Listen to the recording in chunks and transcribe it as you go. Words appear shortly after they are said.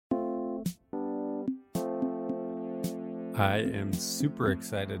I am super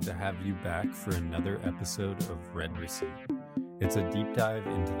excited to have you back for another episode of Red Receipt. It's a deep dive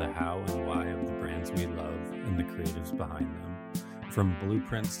into the how and why of the brands we love and the creatives behind them. From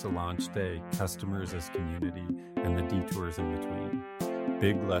blueprints to launch day, customers as community, and the detours in between.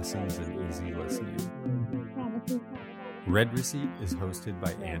 Big lessons and easy listening. Red Receipt is hosted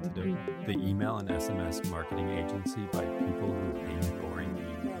by Antidote, the email and SMS marketing agency by people who hate boring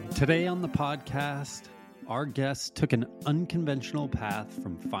email. Today on the podcast, our guest took an unconventional path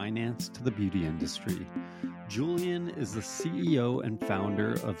from finance to the beauty industry. Julian is the CEO and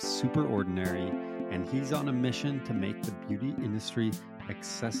founder of Superordinary, and he's on a mission to make the beauty industry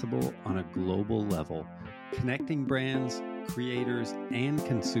accessible on a global level, connecting brands, creators, and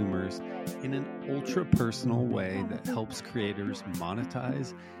consumers in an ultra-personal way that helps creators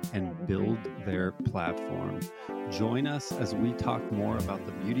monetize and build their platform. Join us as we talk more about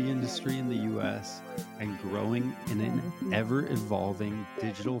the beauty industry in the US and growing in an ever-evolving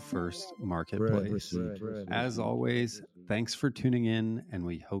digital-first marketplace. As always, thanks for tuning in, and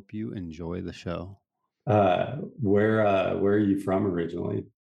we hope you enjoy the show. Where are you from originally?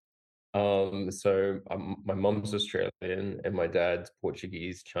 My mom's Australian and my dad's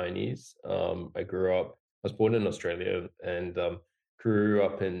Portuguese, Chinese. I was born in Australia and grew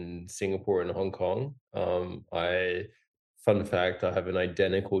up in Singapore and Hong Kong. Fun fact, I have an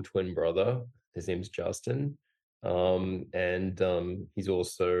identical twin brother. His name's Justin. He's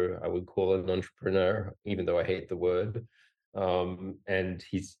also, I would call it an entrepreneur, even though I hate the word. And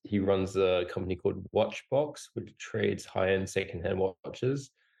he runs a company called Watchbox, which trades high-end secondhand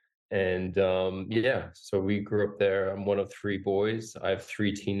watches. And so we grew up there. I'm one of three boys. I have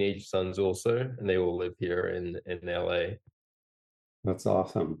three teenage sons also, and they all live here in LA. That's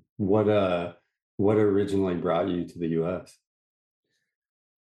awesome. What originally brought you to the US?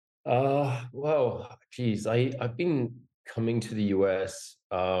 Well, geez, I've been coming to the US,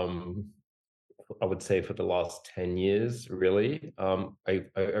 I would say for the last 10 years, really. I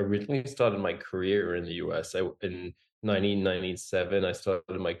originally started my career in the US. In 1997, I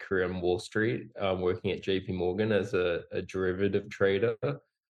started my career on Wall Street, working at JP Morgan as a derivative trader.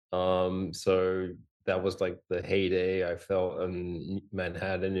 So that was like the heyday I felt in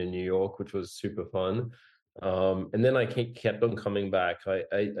Manhattan in New York, which was super fun. And then I kept on coming back.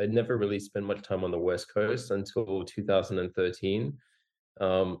 I never really spent much time on the West Coast until 2013.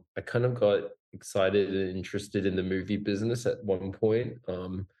 I kind of got excited and interested in the movie business at one point,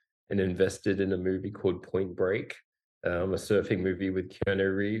 and invested in a movie called Point Break, a surfing movie with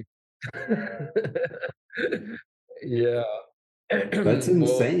Keanu Reeves. Yeah. That's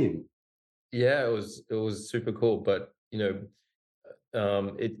insane. Yeah, it was super cool, but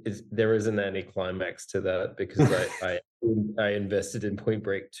there isn't any climax to that because I invested in Point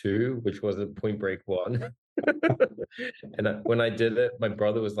Break 2, which wasn't Point Break 1. And when I did it, my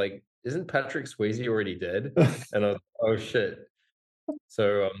brother was like, "Isn't Patrick Swayze already dead?" And I was, "Oh shit!"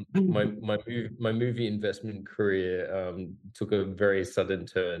 So my movie investment career took a very sudden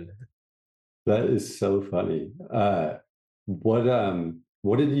turn. That is so funny.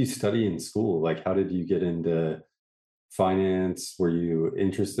 What did you study in school? Like, how did you get into finance? Were you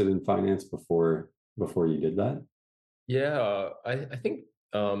interested in finance before you did that? Yeah, I think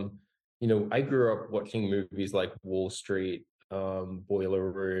I grew up watching movies like Wall Street,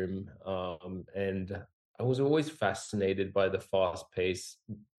 Boiler Room, and I was always fascinated by the fast pace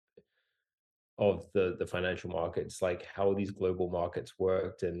of the financial markets, like how these global markets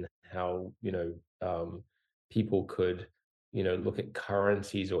worked and how people could look at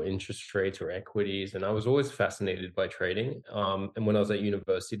currencies or interest rates or equities. And I was always fascinated by trading. And when I was at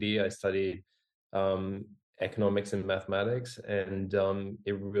university, I studied economics and mathematics, and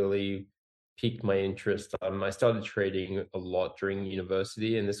it really piqued my interest. I started trading a lot during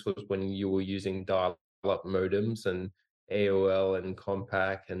university, and this was when you were using dial-up modems and AOL and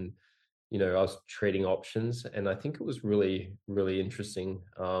Compaq, and I was trading options, and I think it was really, really interesting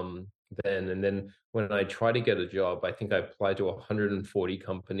then. And then when I tried to get a job, I think I applied to 140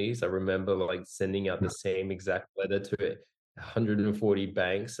 companies. I remember like sending out the same exact letter to 140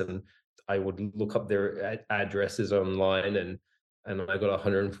 banks, and I would look up their addresses online, and I got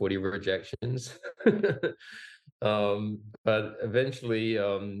 140 rejections. But eventually,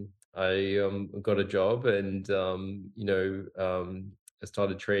 I got a job, and I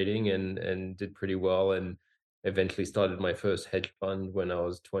started trading and did pretty well, and eventually started my first hedge fund when I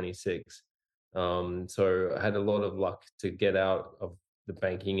was 26. So I had a lot of luck to get out of the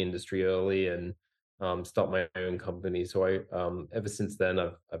banking industry early and start my own company. So I ever since then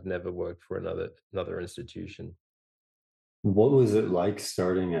I've never worked for another institution. What was it like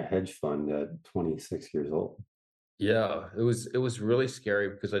starting a hedge fund at 26 years old? Yeah, it was really scary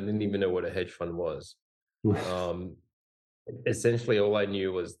because I didn't even know what a hedge fund was. Um, Essentially, all I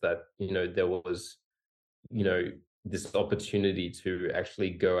knew was that there was you know this opportunity to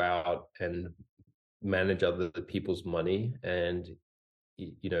actually go out and manage other people's money, and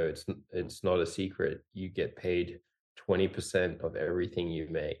it's not a secret. You get paid 20% of everything you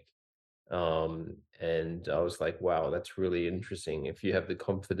make. And I was like, wow, that's really interesting. If you have the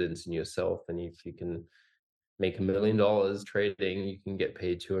confidence in yourself, and if you can make $1 million trading, you can get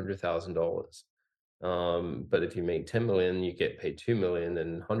paid $200,000. But if you make 10 million, you get paid 2 million,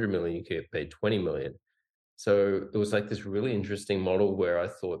 and 100 million, you get paid 20 million. So it was like this really interesting model where I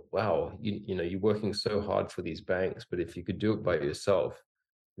thought, wow, you're working so hard for these banks, but if you could do it by yourself,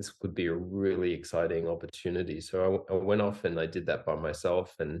 this could be a really exciting opportunity. So I went off and I did that by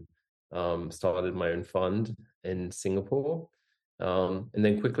myself, and started my own fund in Singapore. And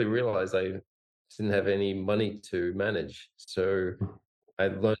then quickly realized I didn't have any money to manage. So I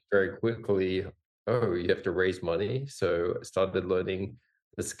learned very quickly, oh, you have to raise money. So I started learning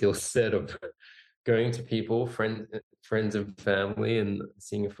the skill set of going to people, friends and family, and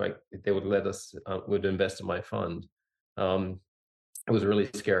seeing if they would let us would invest in my fund. Um, it was really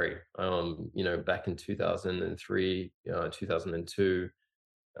scary. Back in 2003, 2002,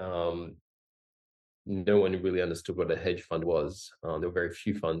 um, no one really understood what a hedge fund was. There were very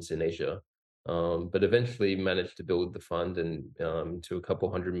few funds in Asia, but eventually managed to build the fund and to a couple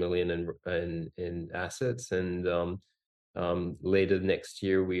hundred million in assets. And later next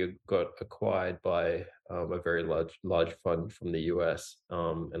year, we got acquired by a very large fund from the US,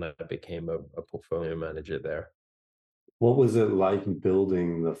 and I became a portfolio manager there. What was it like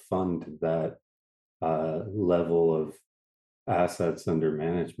building the fund to that level of assets under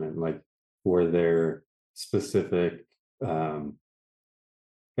management? Like, were there specific um,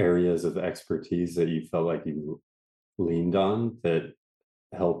 areas of expertise that you felt like you leaned on that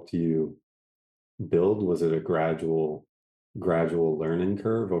helped you build? Was it a gradual learning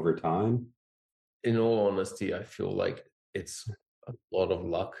curve over time? In all honesty, I feel like it's a lot of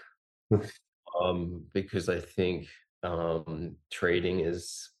luck, because I think trading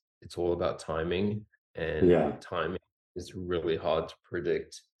it's all about timing, and Yeah. timing is really hard to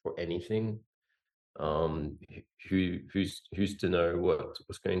predict for anything. Who's to know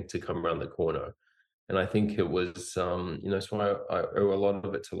what's going to come around the corner? And I think it was, so I owe a lot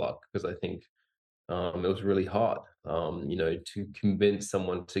of it to luck, because I think it was really hard, to convince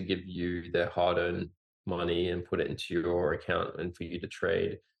someone to give you their hard-earned money and put it into your account and for you to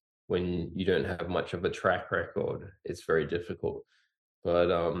trade when you don't have much of a track record. It's very difficult. But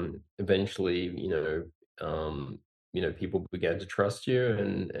eventually, people began to trust you,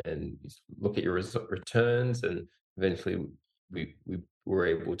 and look at your returns, and eventually we were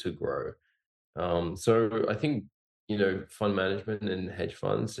able to grow. So I think fund management and hedge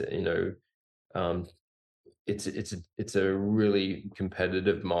funds, um, it's a really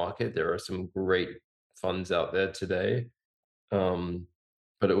competitive market. There are some great funds out there today, um,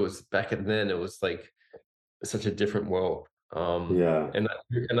 but it was back then. It was like such a different world. Yeah. And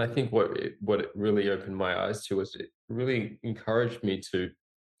I think what it really opened my eyes to was it really encouraged me to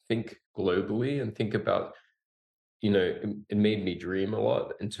think globally and think about, it made me dream a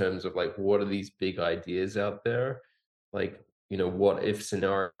lot in terms of like, what are these big ideas out there? Like, what if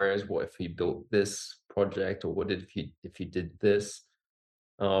scenarios, what if he built this project, or what if he did this?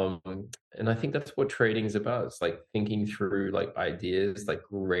 Um, and I think that's what trading is about. It's like thinking through like ideas, like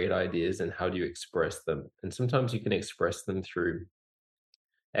great ideas, and how do you express them? And sometimes you can express them through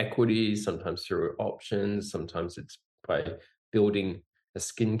equity, sometimes through options, sometimes it's by building a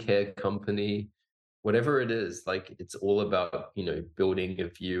skincare company. Whatever it is, like it's all about, building a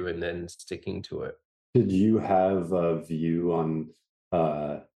view and then sticking to it. Did you have a view on,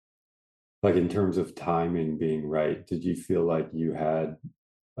 uh, like in terms of timing being right? Did you feel like you had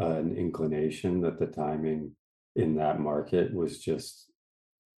an inclination that the timing in that market was just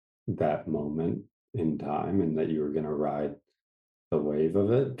that moment in time and that you were going to ride the wave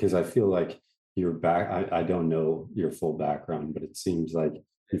of it? Because I feel like I don't know your full background, but it seems like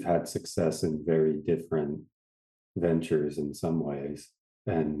you've had success in very different ventures in some ways.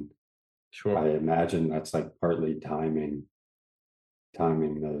 And I Sure. imagine that's like partly timing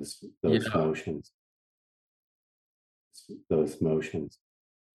those Yeah. motions.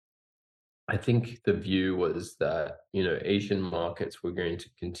 I think the view was that, Asian markets were going to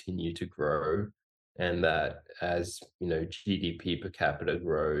continue to grow, and that as, GDP per capita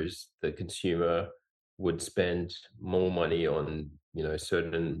grows, the consumer would spend more money on,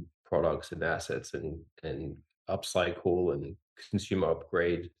 certain products and assets, and upcycle and consumer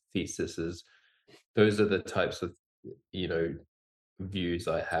upgrade theses. Those are the types of you know, views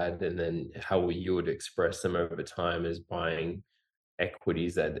I had, and then how you would express them over time is buying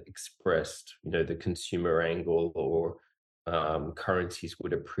equities that expressed, the consumer angle, or currencies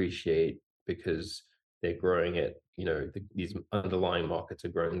would appreciate because they're growing at, these underlying markets are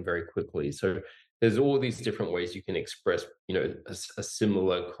growing very quickly. So there's all these different ways you can express, a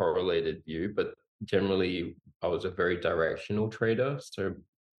similar correlated view, but generally I was a very directional trader. So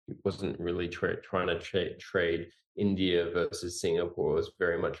it wasn't really trying to trade India versus Singapore. It was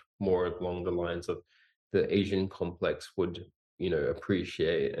very much more along the lines of the Asian complex would,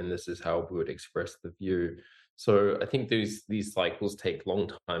 appreciate, and this is how we would express the view. So I think these cycles take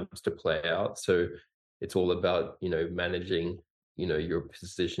long times to play out. So it's all about, managing, your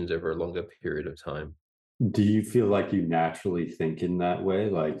positions over a longer period of time. Do you feel like you naturally think in that way,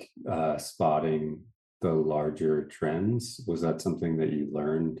 like spotting the larger trends? Was that something that you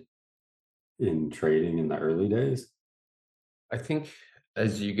learned in trading in the early days? I think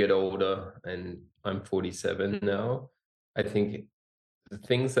as you get older, and I'm 47 now, I think the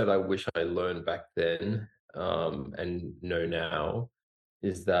things that I wish I learned back then, and know now,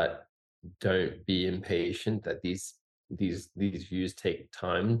 is that don't be impatient, that these views take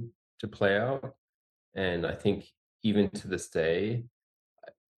time to play out. And I think even to this day,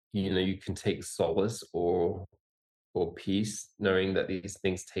 you can take solace or peace knowing that these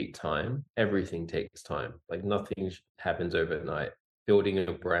things take time. Everything takes time. Like nothing happens overnight. Building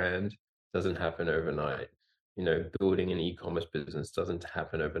a brand doesn't happen overnight. Building an e-commerce business doesn't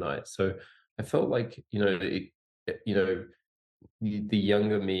happen overnight. So I felt like, the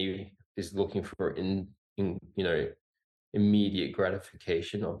younger me is looking for immediate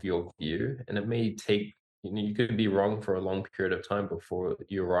gratification of your view, and it may take, you could be wrong for a long period of time before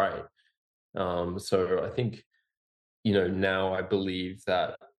you're right. So I think, now I believe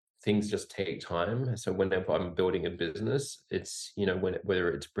that things just take time. So whenever I'm building a business, it's, whether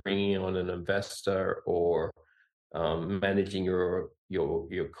it's bringing on an investor or managing your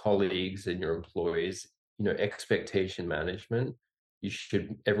colleagues and your employees, expectation management.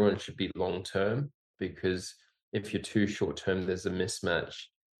 Everyone should be long term, because if you're too short term, there's a mismatch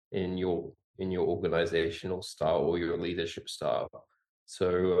in your organizational style or your leadership style.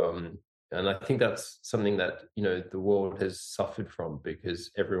 So and I think that's something that, the world has suffered from,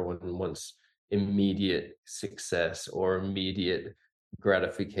 because everyone wants immediate success or immediate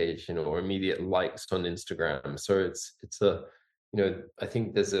gratification or immediate likes on Instagram. So it's a, I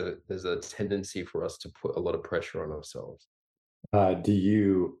think there's a tendency for us to put a lot of pressure on ourselves. Do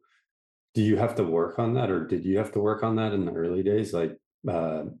you have to work on that, or did you have to work on that in the early days, like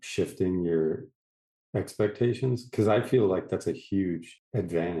shifting your expectations? Because I feel like that's a huge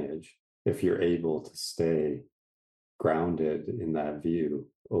advantage if you're able to stay grounded in that view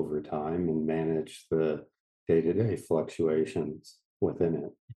over time and manage the day-to-day fluctuations within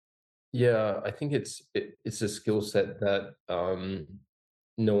it. Yeah, I think it's a skill set that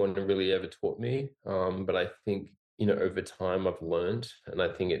no one really ever taught me. But I think, over time I've learned, and I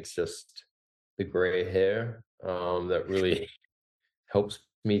think it's just the gray hair that really helps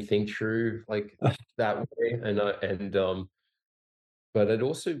me think through like that way. But it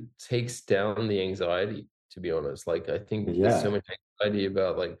also takes down the anxiety, to be honest. Like I think there's so Yeah. much anxiety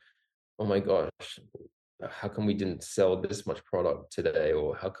about, like, oh my gosh, how come we didn't sell this much product today?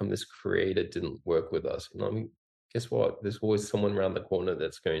 Or how come this creator didn't work with us? I mean, guess what? There's always someone around the corner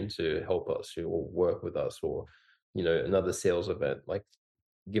that's going to help us or work with us, or, another sales event. Like,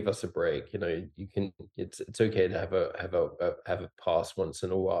 give us a break. You can, it's okay to have a pass once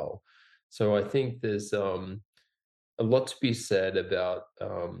in a while. So I think there's a lot to be said about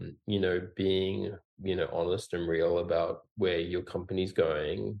being honest and real about where your company's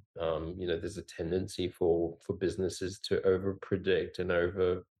going. There's a tendency for businesses to over predict and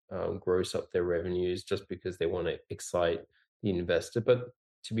over gross up their revenues just because they want to excite the investor. But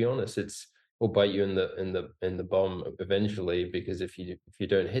to be honest, it's will bite you in the bum eventually, because if you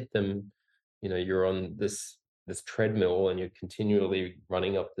don't hit them, you're on this treadmill and you're continually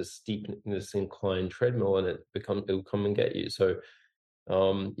running up this inclined treadmill, and it'll come and get you. So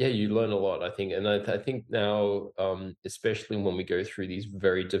yeah, you learn a lot, I think. And I think now, especially when we go through these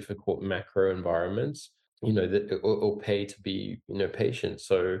very difficult macro environments, that it'll pay to be, patient.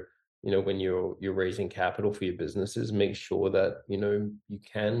 So when you're raising capital for your businesses, make sure that you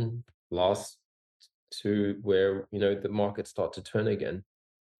can last to where the markets start to turn again.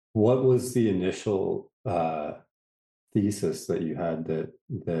 What was the initial thesis that you had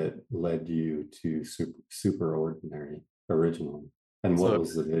that led you to superordinary originally, and what So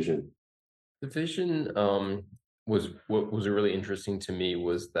was the vision? the vision, what was really interesting to me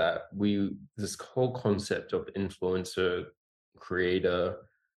was that this whole concept of influencer creator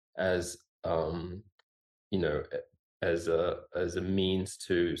as you know as a means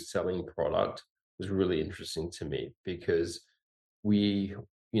to selling product was really interesting to me, because we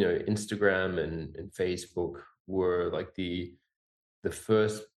Instagram and Facebook were like the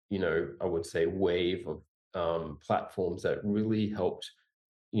first, I would say, wave of platforms that really helped,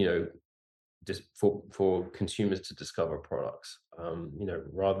 you know just for consumers to discover products,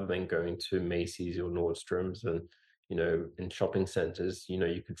 rather than going to Macy's or Nordstrom's and in shopping centers.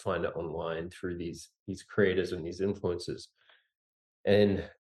 You could find it online through these creators and these influencers. And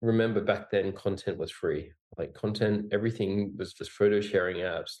remember, back then content was free. Like, content, everything was just photo sharing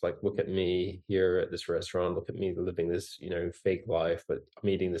apps. Like, look at me here at this restaurant, look at me living this fake life, but I'm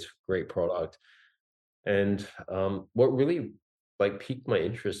eating this great product. And what really like piqued my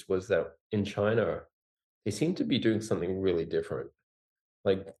interest was that in China, they seem to be doing something really different.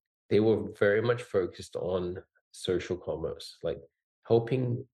 Like, they were very much focused on social commerce, like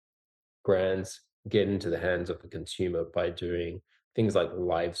helping brands get into the hands of the consumer by doing things like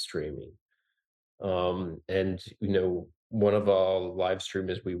live streaming. And one of our live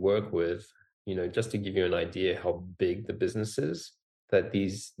streamers we work with, just to give you an idea how big the business is that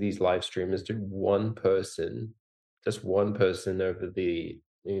these live streamers do, just one person over the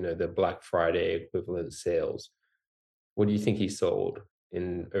Black Friday equivalent sales. What do you think he sold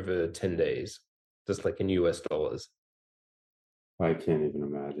in over 10 days? Just like in US dollars. I can't even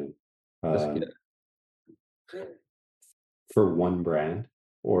imagine. Just, For one brand,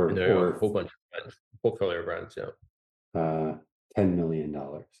 or a whole bunch of brands, portfolio brands, yeah. $10 million.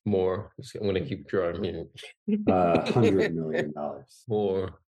 More. I'm going to keep drawing. $100 million.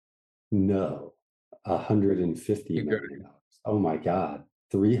 More. No, $150 million. Oh my God,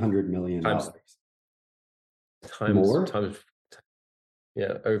 $300 million. More?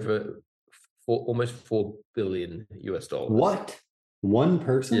 Yeah, over almost $4 billion US dollars. What? One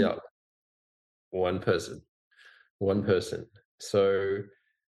person? Yeah, one person. So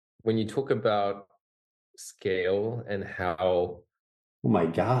when you talk about scale and how, oh my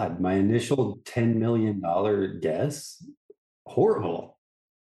God, my initial $10 million guess, horrible.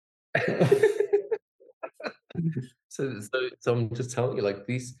 so I'm just telling you, like,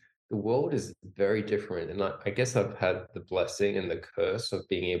 the world is very different. And I guess I've had the blessing and the curse of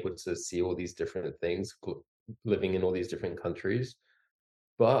being able to see all these different things, living in all these different countries.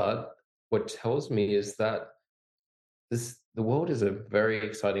 But what tells me is that the world is a very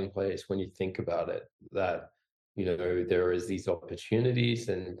exciting place when you think about it, that there is these opportunities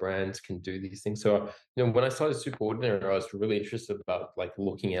and brands can do these things. So when I started Superordinary, I was really interested about like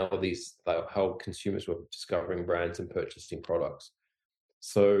looking at all these, how consumers were discovering brands and purchasing products.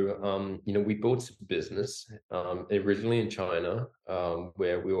 So we built a business originally in China,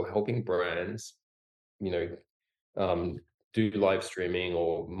 where we were helping brands you know um, do live streaming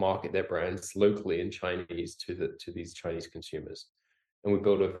or market their brands locally in Chinese to these Chinese consumers. And we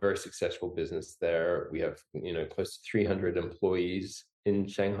built a very successful business there. We have close to 300 employees in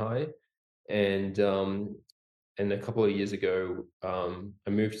Shanghai, and a couple of years ago, I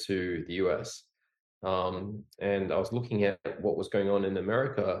moved to the US, and I was looking at what was going on in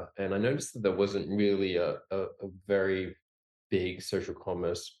America, and I noticed that there wasn't really a very big social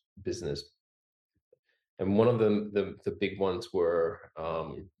commerce business. And one of the big ones were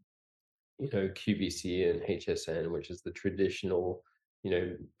QVC and HSN, which is the traditional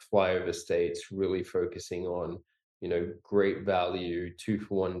flyover states, really focusing on great value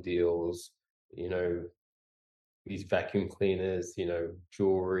 2-for-1 deals, these vacuum cleaners,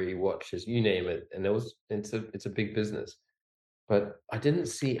 jewelry, watches, you name it. And it's a big business. But I didn't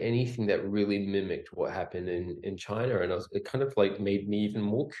see anything that really mimicked what happened in China. And it kind of like made me even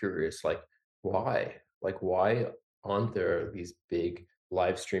more curious, like, why? Like, why aren't there these big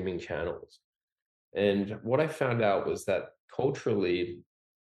live streaming channels? And what I found out was that culturally,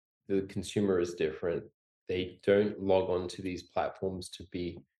 the consumer is different. They don't log on to these platforms to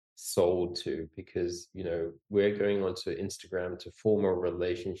be sold to, because we're going onto Instagram to form a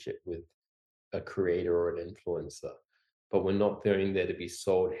relationship with a creator or an influencer, but we're not going there to be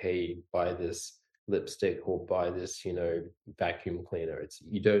sold, hey, buy this lipstick or buy this vacuum cleaner.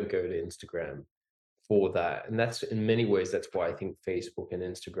 You don't go to Instagram for that. And that's, in many ways, that's why I think Facebook and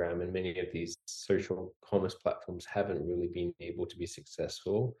Instagram and many of these social commerce platforms haven't really been able to be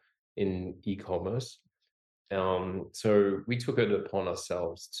successful in e-commerce. So we took it upon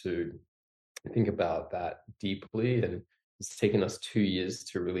ourselves to think about that deeply, and it's taken us 2 years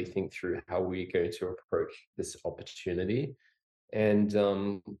to really think through how we're going to approach this opportunity. And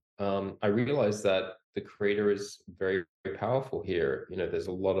I realized that the creator is very, very powerful here. There's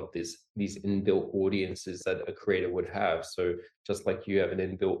a lot of these inbuilt audiences that a creator would have. So just like you have an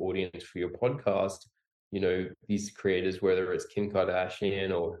inbuilt audience for your podcast, these creators, whether it's Kim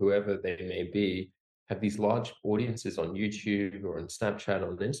Kardashian or whoever they may be, have these large audiences on YouTube or on Snapchat,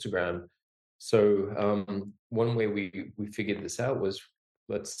 on Instagram. So one way we figured this out was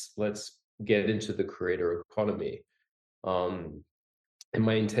let's get into the creator economy. And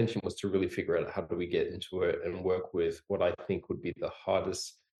my intention was to really figure out how do we get into it and work with what I think would be the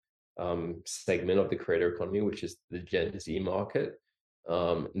hardest segment of the creator economy, which is the Gen Z market.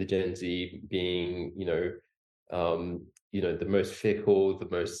 The Gen Z being, the most fickle, the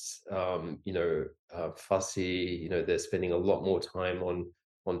most, fussy. They're spending a lot more time on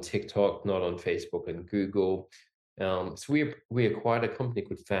TikTok, not on Facebook and Google. So we acquired a company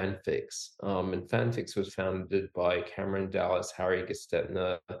called Fanfix, and Fanfix was founded by Cameron Dallas, Harry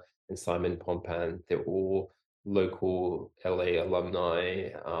Gestetner, and Simon Pompan. They're all local LA alumni,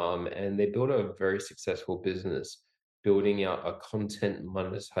 and they built a very successful business, building out a content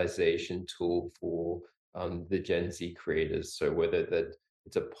monetization tool for the Gen Z creators. So whether that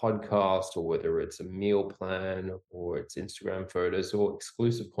it's a podcast or whether it's a meal plan or it's Instagram photos or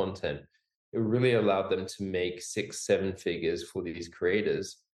exclusive content, it really allowed them to make 6-7 figures for these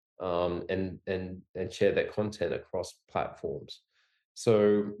creators, and share that content across platforms.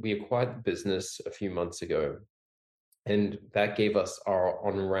 So we acquired the business a few months ago, and that gave us our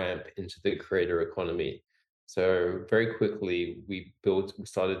on-ramp into the creator economy. So very quickly we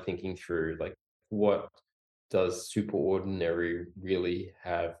started thinking through, like, what does Superordinary really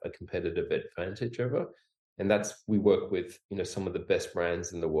have a competitive advantage over? And we work with some of the best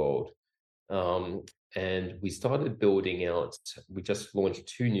brands in the world. And we started building out, we just launched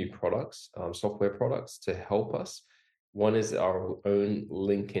 2 new products, software products to help us. One is our own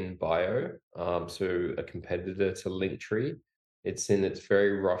link in bio, so a competitor to Linktree. It's in its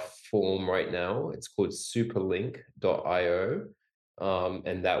very rough form right now. It's called superlink.io,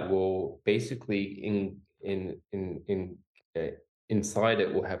 and that will basically inside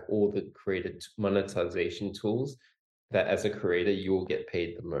it will have all the created monetization tools that as a creator you will get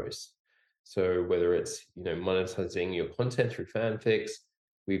paid the most. So whether it's monetizing your content through Fanfix,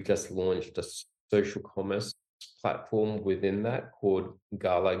 we've just launched a social commerce platform within that called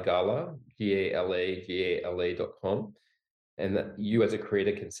Gala, GALA.com, and that you as a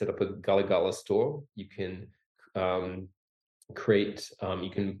creator can set up a Gala store. You can you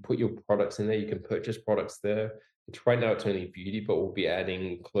can put your products in there. You can purchase products there. Right now it's only beauty, but we'll be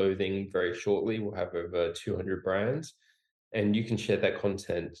adding clothing very shortly. We'll have over 200 brands. And you can share that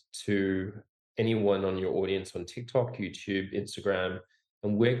content to anyone on your audience on TikTok, YouTube, Instagram,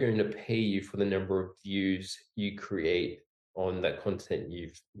 and we're going to pay you for the number of views you create on that content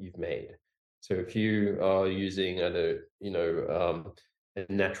you've made. So if you are using a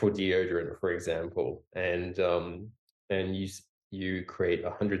natural deodorant, for example, and you create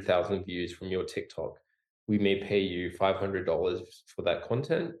 100,000 views from your TikTok, we may pay you $500 for that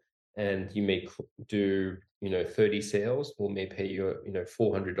content, and you may do 30 sales, we may pay you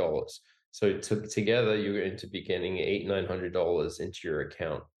 $400. So together you're going to be getting $800-900 into your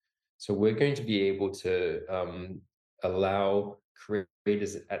account. So we're going to be able to allow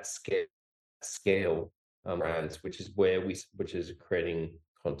creators at scale brands, which is creating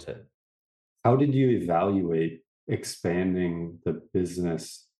content. How did you evaluate expanding the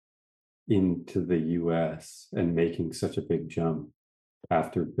business into the US and making such a big jump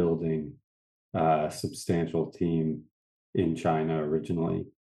after building a substantial team in China originally?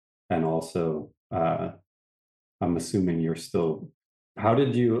 And also, I'm assuming how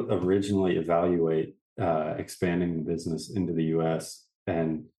did you originally evaluate expanding the business into the US,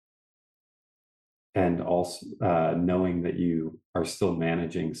 and also knowing that you are still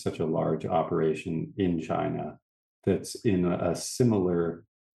managing such a large operation in China that's in a similar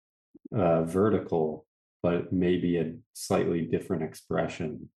vertical, but maybe a slightly different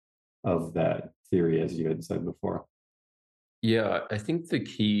expression of that theory, as you had said before? Yeah, I think the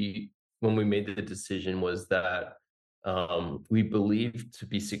key when we made the decision was that we believed to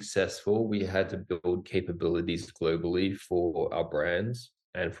be successful, we had to build capabilities globally for our brands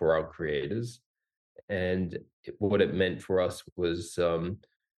and for our creators. And what it meant for us was, I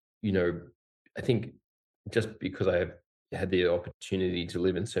think just because I have had the opportunity to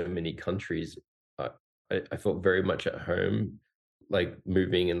live in so many countries, I felt very much at home, like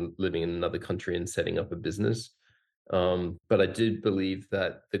moving and living in another country and setting up a business. But I did believe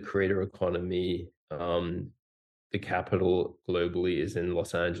that the creator economy, the capital globally is in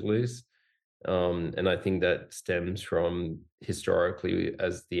Los Angeles. And I think that stems from historically,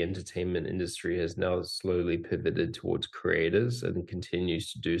 as the entertainment industry has now slowly pivoted towards creators and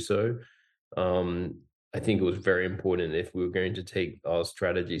continues to do so. Um, I think it was very important, if we were going to take our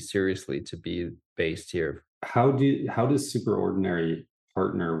strategy seriously, to be based here. How does Superordinary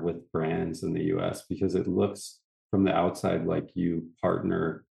partner with brands in the US? Because it looks from the outside like you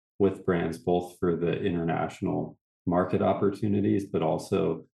partner with brands both for the international market opportunities, but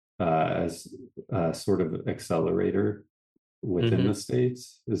also as a sort of accelerator within the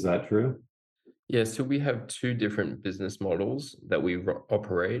States. Is that true? Yeah, so we have two different business models that we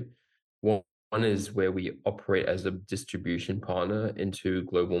operate. One is where we operate as a distribution partner into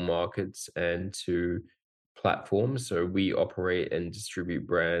global markets and to platforms. So we operate and distribute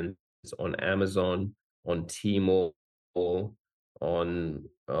brands on Amazon, on Tmall, on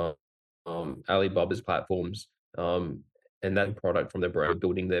Alibaba's platforms, and that product from the brand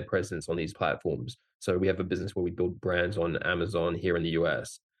building their presence on these platforms. So we have a business where we build brands on Amazon here in the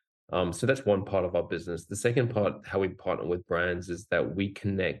US. So that's one part of our business. The second part, how we partner with brands, is that we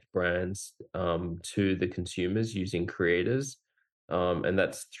connect brands to the consumers using creators, and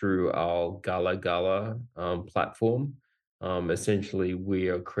that's through our Gala Gala platform. Essentially, we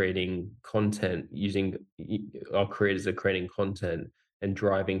are creating content using our creators are creating content and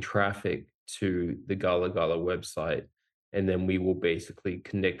driving traffic to the Gala Gala website. And then we will basically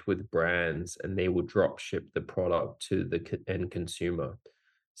connect with brands and they will drop ship the product to the end consumer.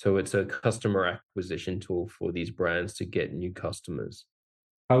 So it's a customer acquisition tool for these brands to get new customers.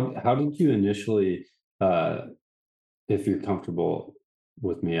 How did you initially, if you're comfortable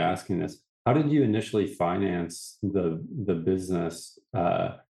with me asking this, how did you initially finance the business,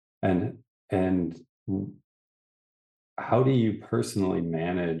 and and how do you personally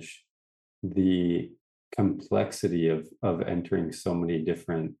manage the complexity of entering so many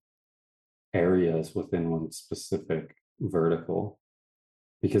different areas within one specific vertical?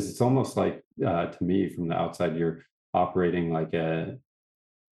 Because it's almost like, to me from the outside, you're operating like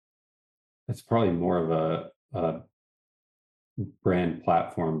it's probably more of a brand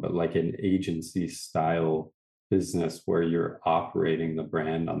platform, but like an agency style business where you're operating the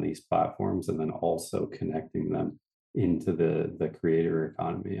brand on these platforms and then also connecting them into the creator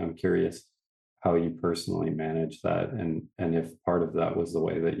economy. I'm curious how you personally manage that, and if part of that was the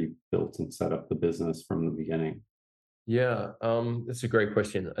way that you built and set up the business from the beginning. Yeah, that's a great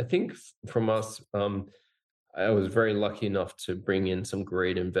question. I think from us, I was very lucky enough to bring in some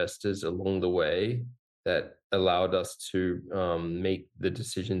great investors along the way that allowed us to make the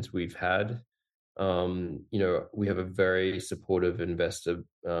decisions we've had. We have a very supportive investor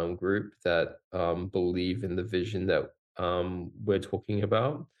group that believe in the vision that we're talking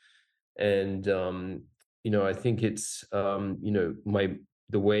about. And I think it's my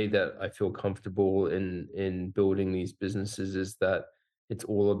the way that I feel comfortable in building these businesses is that it's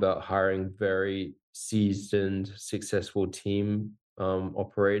all about hiring very seasoned, successful team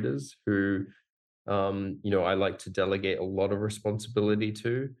operators who I like to delegate a lot of responsibility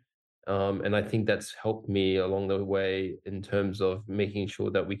to. And I think that's helped me along the way in terms of making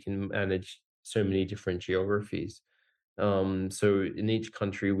sure that we can manage so many different geographies. So in each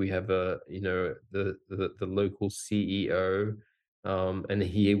country, we have the local CEO, and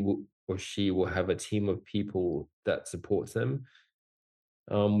or she will have a team of people that supports them.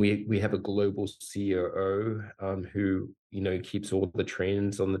 We have a global COO who keeps all the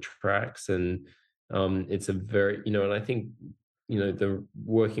trains on the tracks, and it's a very and I think the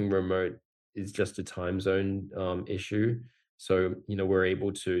working remote is just a time zone issue. So we're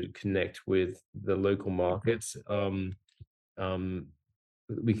able to connect with the local markets.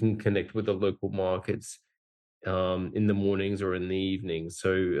 We can connect with the local markets in the mornings or in the evenings.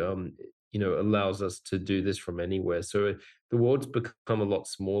 So allows us to do this from anywhere. So the world's become a lot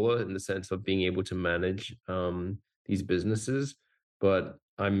smaller in the sense of being able to manage these businesses. But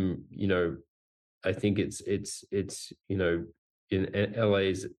I think in LA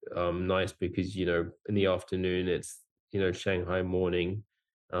is nice because in the afternoon it's Shanghai morning.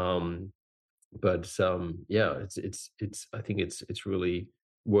 But yeah, it's I think it's really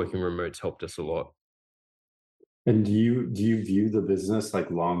working remote's helped us a lot. And do you view the business like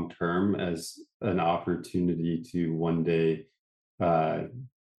long term as an opportunity to one day uh,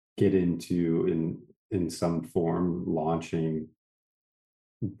 get into in some form launching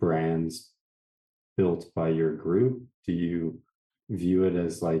brands built by your group? Do you view it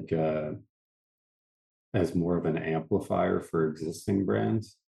as like as more of an amplifier for existing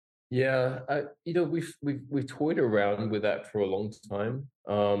brands? Yeah, we've toyed around with that for a long time,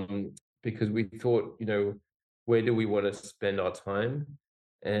 because we thought, where do we want to spend our time?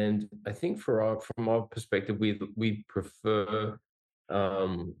 And I think from our perspective, we prefer,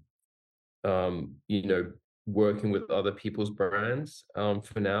 um, you know, working with other people's brands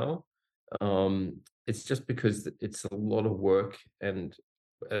for now. It's just because it's a lot of work, and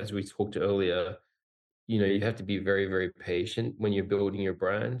as we talked earlier, you have to be very, very patient when you're building your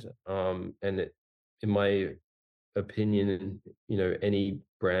brand. In my opinion, any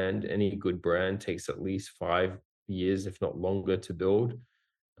good brand takes at least 5 years, if not longer, to build.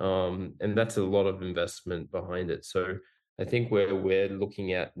 And that's a lot of investment behind it. So I think where we're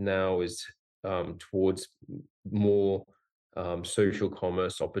looking at now is towards more social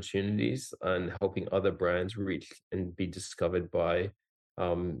commerce opportunities and helping other brands reach and be discovered by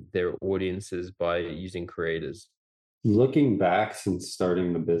their audiences by using creators. Looking back since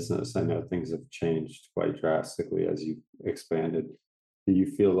starting the business, I know things have changed quite drastically as you expanded. Do you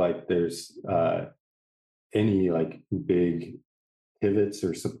feel like there's any like big pivots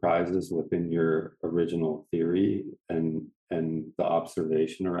or surprises within your original theory and the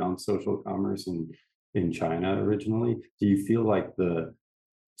observation around social commerce in China originally? Do you feel like the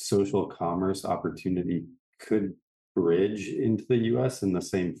social commerce opportunity could bridge into the US in the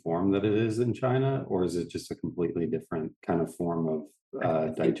same form that it is in China, or is it just a completely different kind of form of I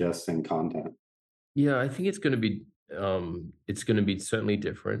think digesting content? Yeah, I think it's going to be certainly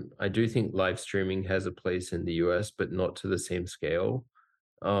different. I do think live streaming has a place in the US, but not to the same scale.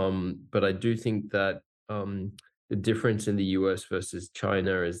 But I do think that the difference in the US versus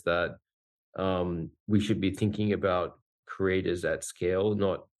China is that we should be thinking about creators at scale,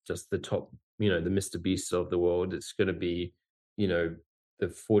 not just the top, the Mr. Beasts of the world. It's going to be, you know, the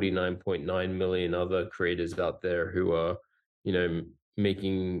 49.9 million other creators out there who are,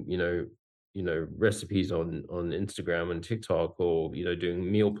 making, recipes on Instagram and TikTok, or,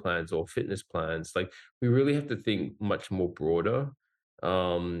 doing meal plans or fitness plans. Like, we really have to think much more broader.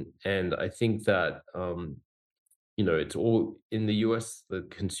 And I think that, it's all in the US, the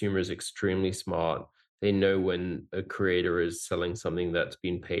consumer is extremely smart. They know when a creator is selling something that's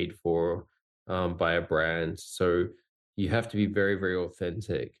been paid for by a brand. So you have to be very, very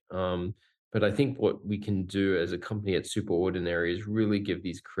authentic. But I think what we can do as a company at Superordinary is really give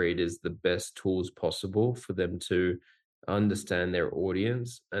these creators the best tools possible for them to understand their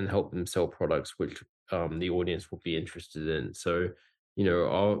audience and help them sell products which the audience will be interested in. So,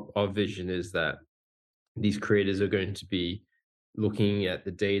 our vision is that these creators are going to be looking at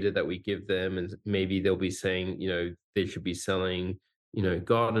the data that we give them, and maybe they'll be saying, they should be selling,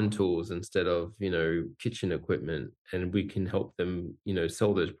 garden tools instead of, kitchen equipment, and we can help them,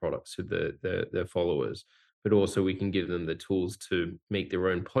 sell those products to their followers. But also we can give them the tools to make their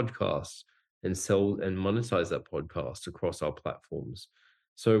own podcasts and sell and monetize that podcast across our platforms.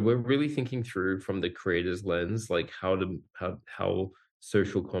 So we're really thinking through from the creator's lens, like how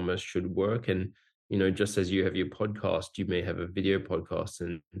social commerce should work. And just as you have your podcast, you may have a video podcast,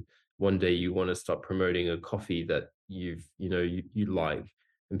 and one day you want to start promoting a coffee that you like,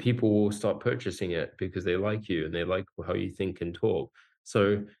 and people will start purchasing it because they like you and they like how you think and talk.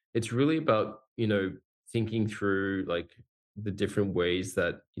 So it's really about, thinking through like the different ways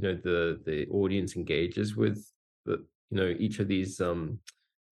that, the audience engages with each of these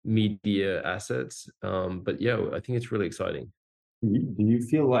media assets. But yeah, I think it's really exciting. Do you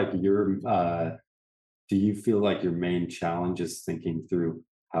feel like do you feel like your main challenge is thinking through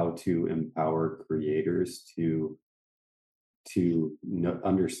how to empower creators to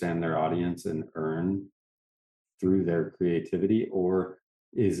understand their audience and earn through their creativity, or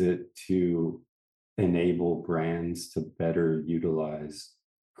is it to enable brands to better utilize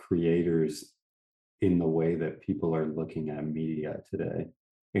creators in the way that people are looking at media today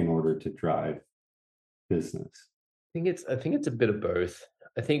in order to drive business? I think it's a bit of both.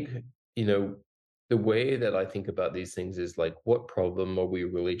 I think, you know, the way that I think about these things is like, what problem are we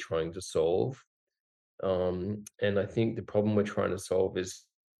really trying to solve? And I think the problem we're trying to solve is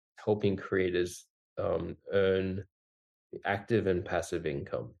helping creators earn active and passive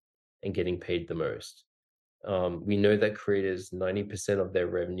income and getting paid the most. We know that creators, 90% of their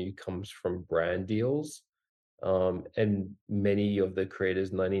revenue comes from brand deals. And many of the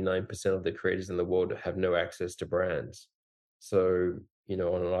creators, 99% of the creators in the world have no access to brands. So,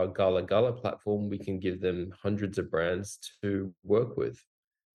 on our Gala platform, we can give them hundreds of brands to work with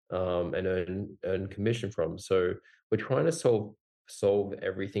and earn commission from. So we're trying to solve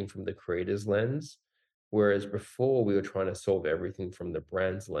everything from the creator's lens, whereas before we were trying to solve everything from the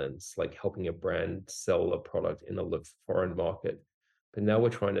brand's lens, like helping a brand sell a product in a foreign market. But now we're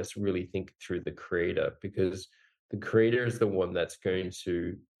trying to really think through the creator, because the creator is the one that's going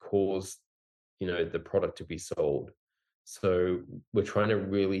to cause the product to be sold. So we're trying to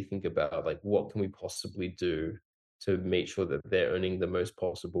really think about like what can we possibly do to make sure that they're earning the most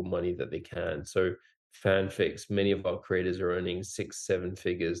possible money that they can. So fanfics, many of our creators are earning 6, 7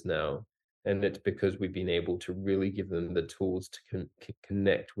 figures now, and it's because we've been able to really give them the tools to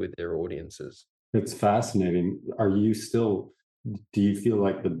connect with their audiences. It's fascinating. Do you feel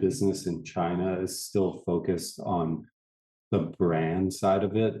like the business in China is still focused on the brand side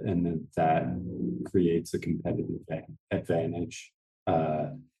of it, and that creates a competitive advantage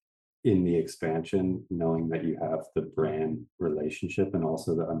in the expansion, knowing that you have the brand relationship and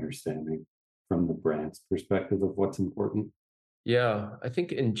also the understanding from the brand's perspective of what's important? Yeah, I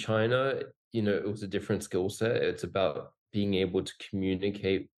think in China, it was a different skill set. It's about being able to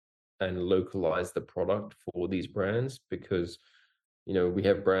communicate and localize the product for these brands because, we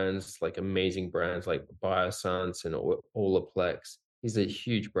have brands like amazing brands like Biossance and Olaplex. These are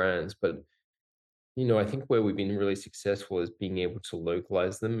huge brands, but I think where we've been really successful is being able to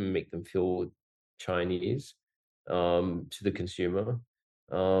localize them and make them feel Chinese to the consumer.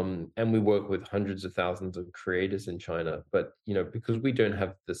 And we work with hundreds of thousands of creators in China. But because we don't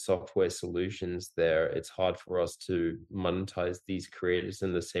have the software solutions there, it's hard for us to monetize these creators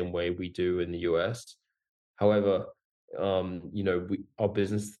in the same way we do in the US. However, our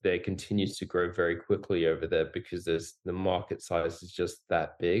business there continues to grow very quickly over there because the market size is just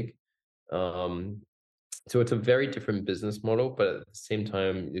that big. Um, so it's a very different business model, but at the same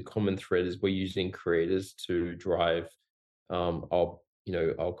time, the common thread is we're using creators to drive our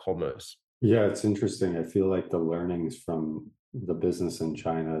commerce. Yeah, it's interesting. I feel like the learnings from the business in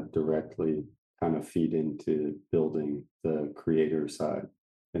China directly kind of feed into building the creator side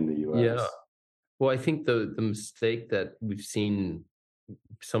in the Yeah. US. Well, I think the mistake that we've seen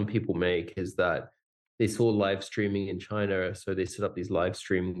some people make is that they saw live streaming in China, so they set up these live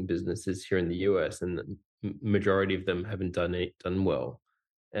streaming businesses here in the US, and the majority of them haven't done well.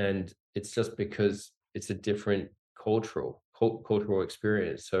 And it's just because it's a different cultural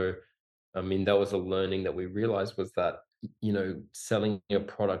experience. So, I mean, that was a learning that we realized was that selling your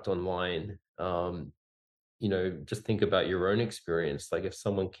product online. Just think about your own experience. Like if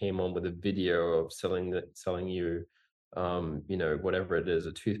someone came on with a video of selling you, whatever it is,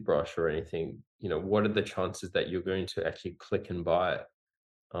 a toothbrush or anything, what are the chances that you're going to actually click and buy it?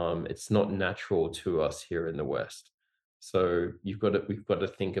 It's not natural to us here in the West. So we've got to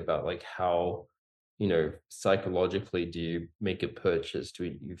think about like how, psychologically do you make a purchase? Do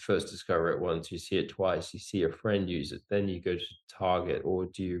you first discover it once, you see it twice, you see a friend use it, then you go to Target, or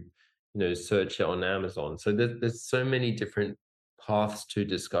do you, search it on Amazon? So there's so many different paths to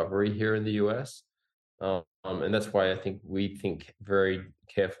discovery here in the US. And that's why I think we think very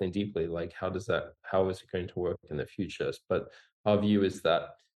carefully and deeply, like how is it going to work in the future? But our view is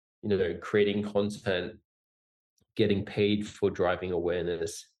that, creating content, getting paid for driving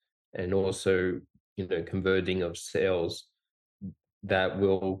awareness, and also, converting of sales that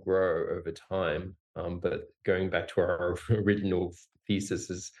will grow over time. But going back to our original thesis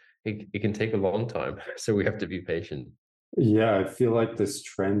is it can take a long time. So we have to be patient. Yeah, I feel like this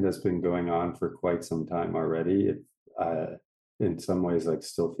trend has been going on for quite some time already. Uh, in some ways, like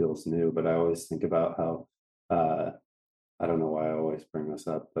still feels new, but I always think about how I don't know why I always bring this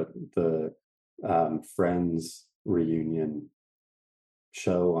up, but the Friends reunion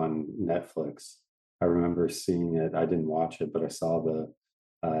show on Netflix. I remember seeing it. I didn't watch it, but I saw the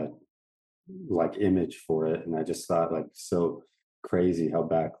uh, like image for it, and I just thought like so crazy how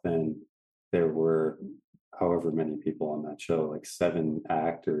back then there were however many people on that show, like 7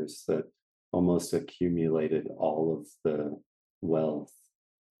 actors that almost accumulated all of the wealth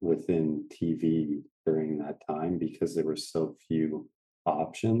within TV during that time because there were so few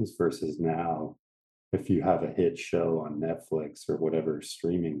options versus now if you have a hit show on Netflix or whatever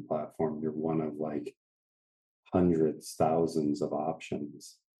streaming platform, you're one of like hundreds, thousands of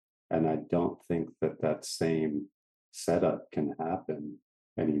options. And I don't think that same setup can happen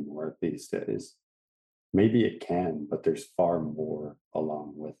anymore these days. Maybe it can, but there's far more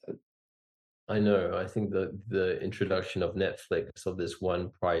along with it. I know. I think the introduction of Netflix, of this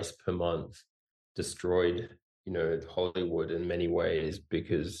one price per month, destroyed, Hollywood in many ways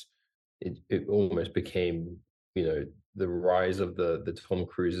because it almost became, the rise of the Tom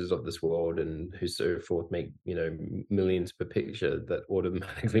Cruises of this world and who so forth make, millions per picture that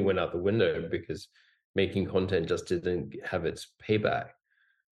automatically went out the window because making content just didn't have its payback.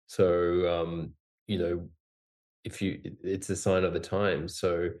 So, you know, it's a sign of the times.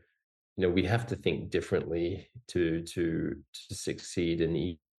 So, we have to think differently to succeed in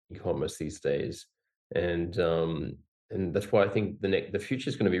e-commerce these days, and that's why I think the future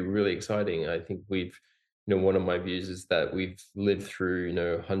is going to be really exciting. I think one of my views is that we've lived through,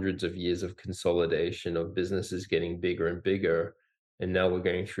 hundreds of years of consolidation of businesses getting bigger and bigger. And now we're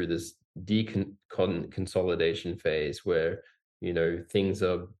going through this consolidation phase where, things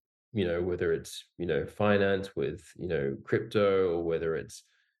are, whether it's, finance with, crypto, or whether it's,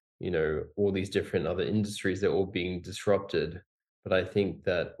 all these different other industries, they're all being disrupted. But I think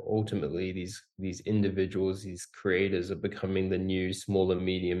that ultimately these individuals, these creators are becoming the new small and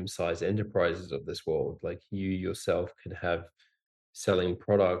medium-sized enterprises of this world. Like you yourself can have selling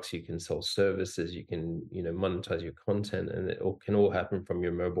products, you can sell services, you can, monetize your content, and it all can all happen from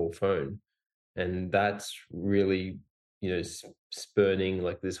your mobile phone. And that's really, spurning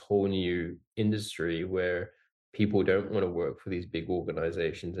like this whole new industry where people don't want to work for these big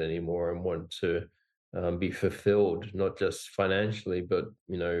organizations anymore and want to be fulfilled, not just financially, but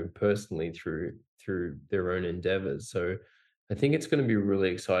personally through their own endeavors. So I think it's going to be really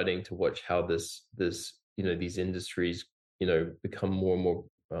exciting to watch how this these industries become more and more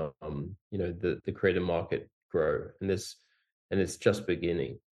the creator market grow, and it's just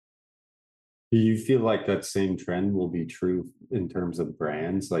beginning. Do you feel like that same trend will be true in terms of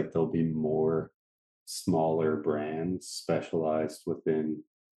brands? Like there'll be more smaller brands specialized within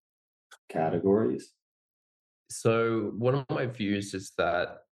categories? So one of my views is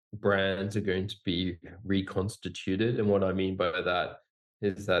that brands are going to be reconstituted. And what I mean by that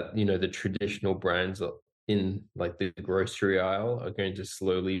is that, the traditional brands in like the grocery aisle are going to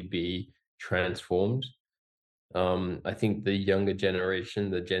slowly be transformed. I think the younger generation,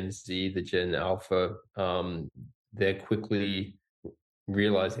 the Gen Z, the Gen Alpha, they're quickly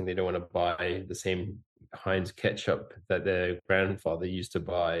realizing they don't want to buy the same Heinz ketchup that their grandfather used to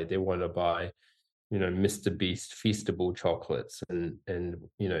buy. They want to buy, Mr. Beast Feastable chocolates and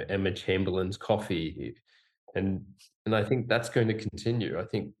Emma Chamberlain's coffee, and I think that's going to continue. I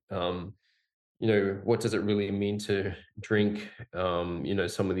think what does it really mean to drink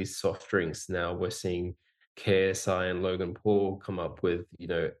some of these soft drinks now? We're seeing KSI and Logan Paul come up with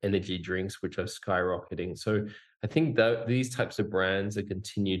energy drinks which are skyrocketing. So I think that these types of brands are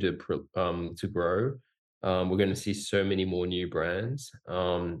continue to grow. We're going to see so many more new brands.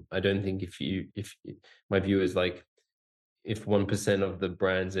 I don't think if my view is like if 1% of the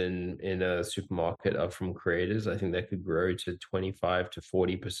brands in a supermarket are from creators, I think that could grow to 25 to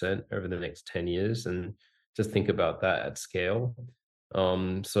 40% over the next 10 years. And just think about that at scale.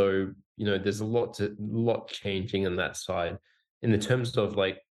 So, there's a lot changing on that side. In the terms of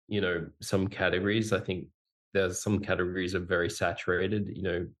like, some categories, I think there's some categories are very saturated.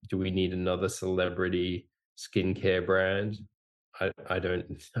 Do we need another celebrity skincare brand? I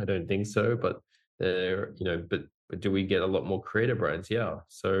don't think so, but there, but do we get a lot more creator brands? Yeah.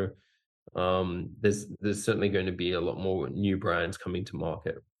 So there's certainly going to be a lot more new brands coming to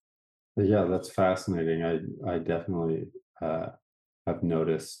market. Yeah, that's fascinating. I definitely have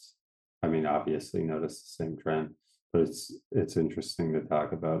noticed. I mean, obviously noticed the same trend, but it's interesting to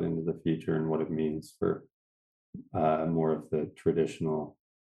talk about into the future and what it means for more of the traditional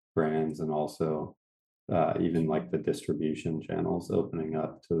brands, and also even like the distribution channels opening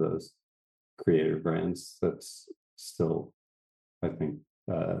up to those creator brands. That's still, I think,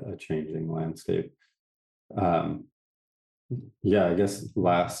 a changing landscape. Um, yeah, I guess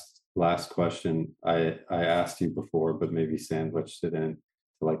last question. I asked you before, but maybe sandwiched it in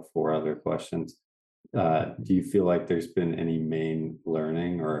to like four other questions. Do you feel like there's been any main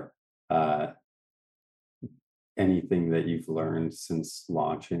learning or anything that you've learned since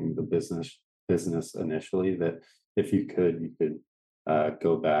launching the business initially, that if you could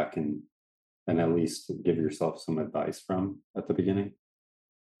go back and at least give yourself some advice from at the beginning?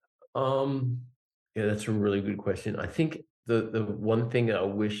 Yeah, that's a really good question. I think the one thing I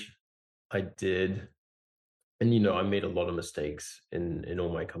wish I did, and I made a lot of mistakes in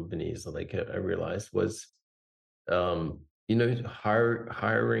all my companies, like I realized was hiring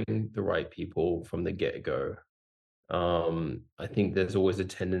the right people from the get-go. I think there's always a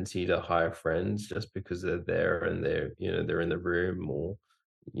tendency to hire friends just because they're there and they're in the room, or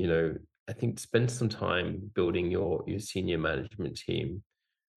you know I think spend some time building your senior management team.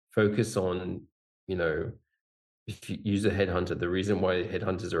 Focus on, you know if you use a headhunter, the reason why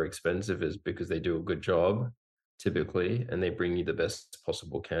headhunters are expensive is because they do a good job typically, and they bring you the best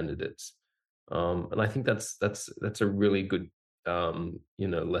possible candidates. And I think that's a really good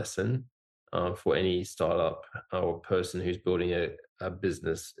lesson for any startup or person who's building a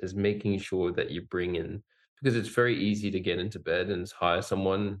business, is making sure that you bring in, because it's very easy to get into bed and hire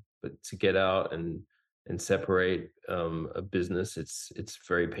someone, but to get out and separate a business, it's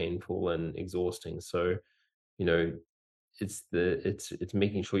very painful and exhausting. So you know it's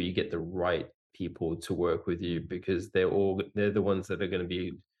making sure you get the right people to work with you, because they're the ones that are going to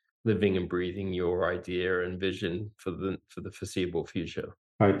be living and breathing your idea and vision for the foreseeable future.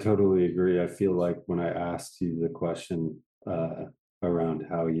 I totally agree. I feel like when I asked you the question around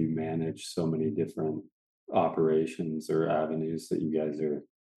how you manage so many different operations or avenues that you guys are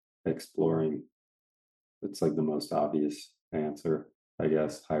exploring, it's like the most obvious answer, I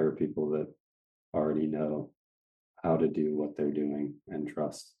guess. Hire people that already know how to do what they're doing and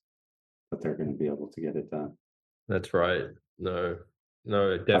trust that they're going to be able to get it done. That's right. No,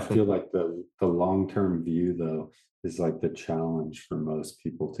 definitely. I feel like the long-term view though is like the challenge for most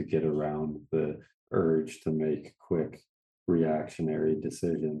people to get around the urge to make quick reactionary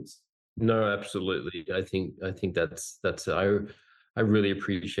decisions. No, absolutely. I think that's I really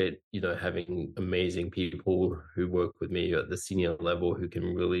appreciate, having amazing people who work with me at the senior level who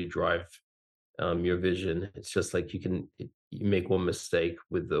can really drive your vision. It's just like you make one mistake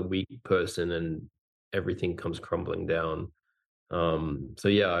with a weak person and everything comes crumbling down. So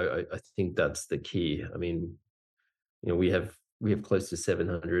yeah, I think that's the key. I mean, we have close to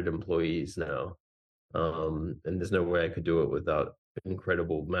 700 employees now, and there's no way I could do it without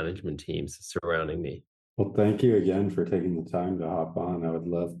incredible management teams surrounding me. Well, thank you again for taking the time to hop on. I would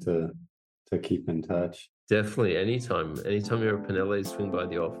love to keep in touch. Definitely, anytime you're at Pinelli, swing by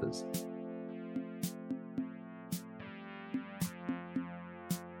the office.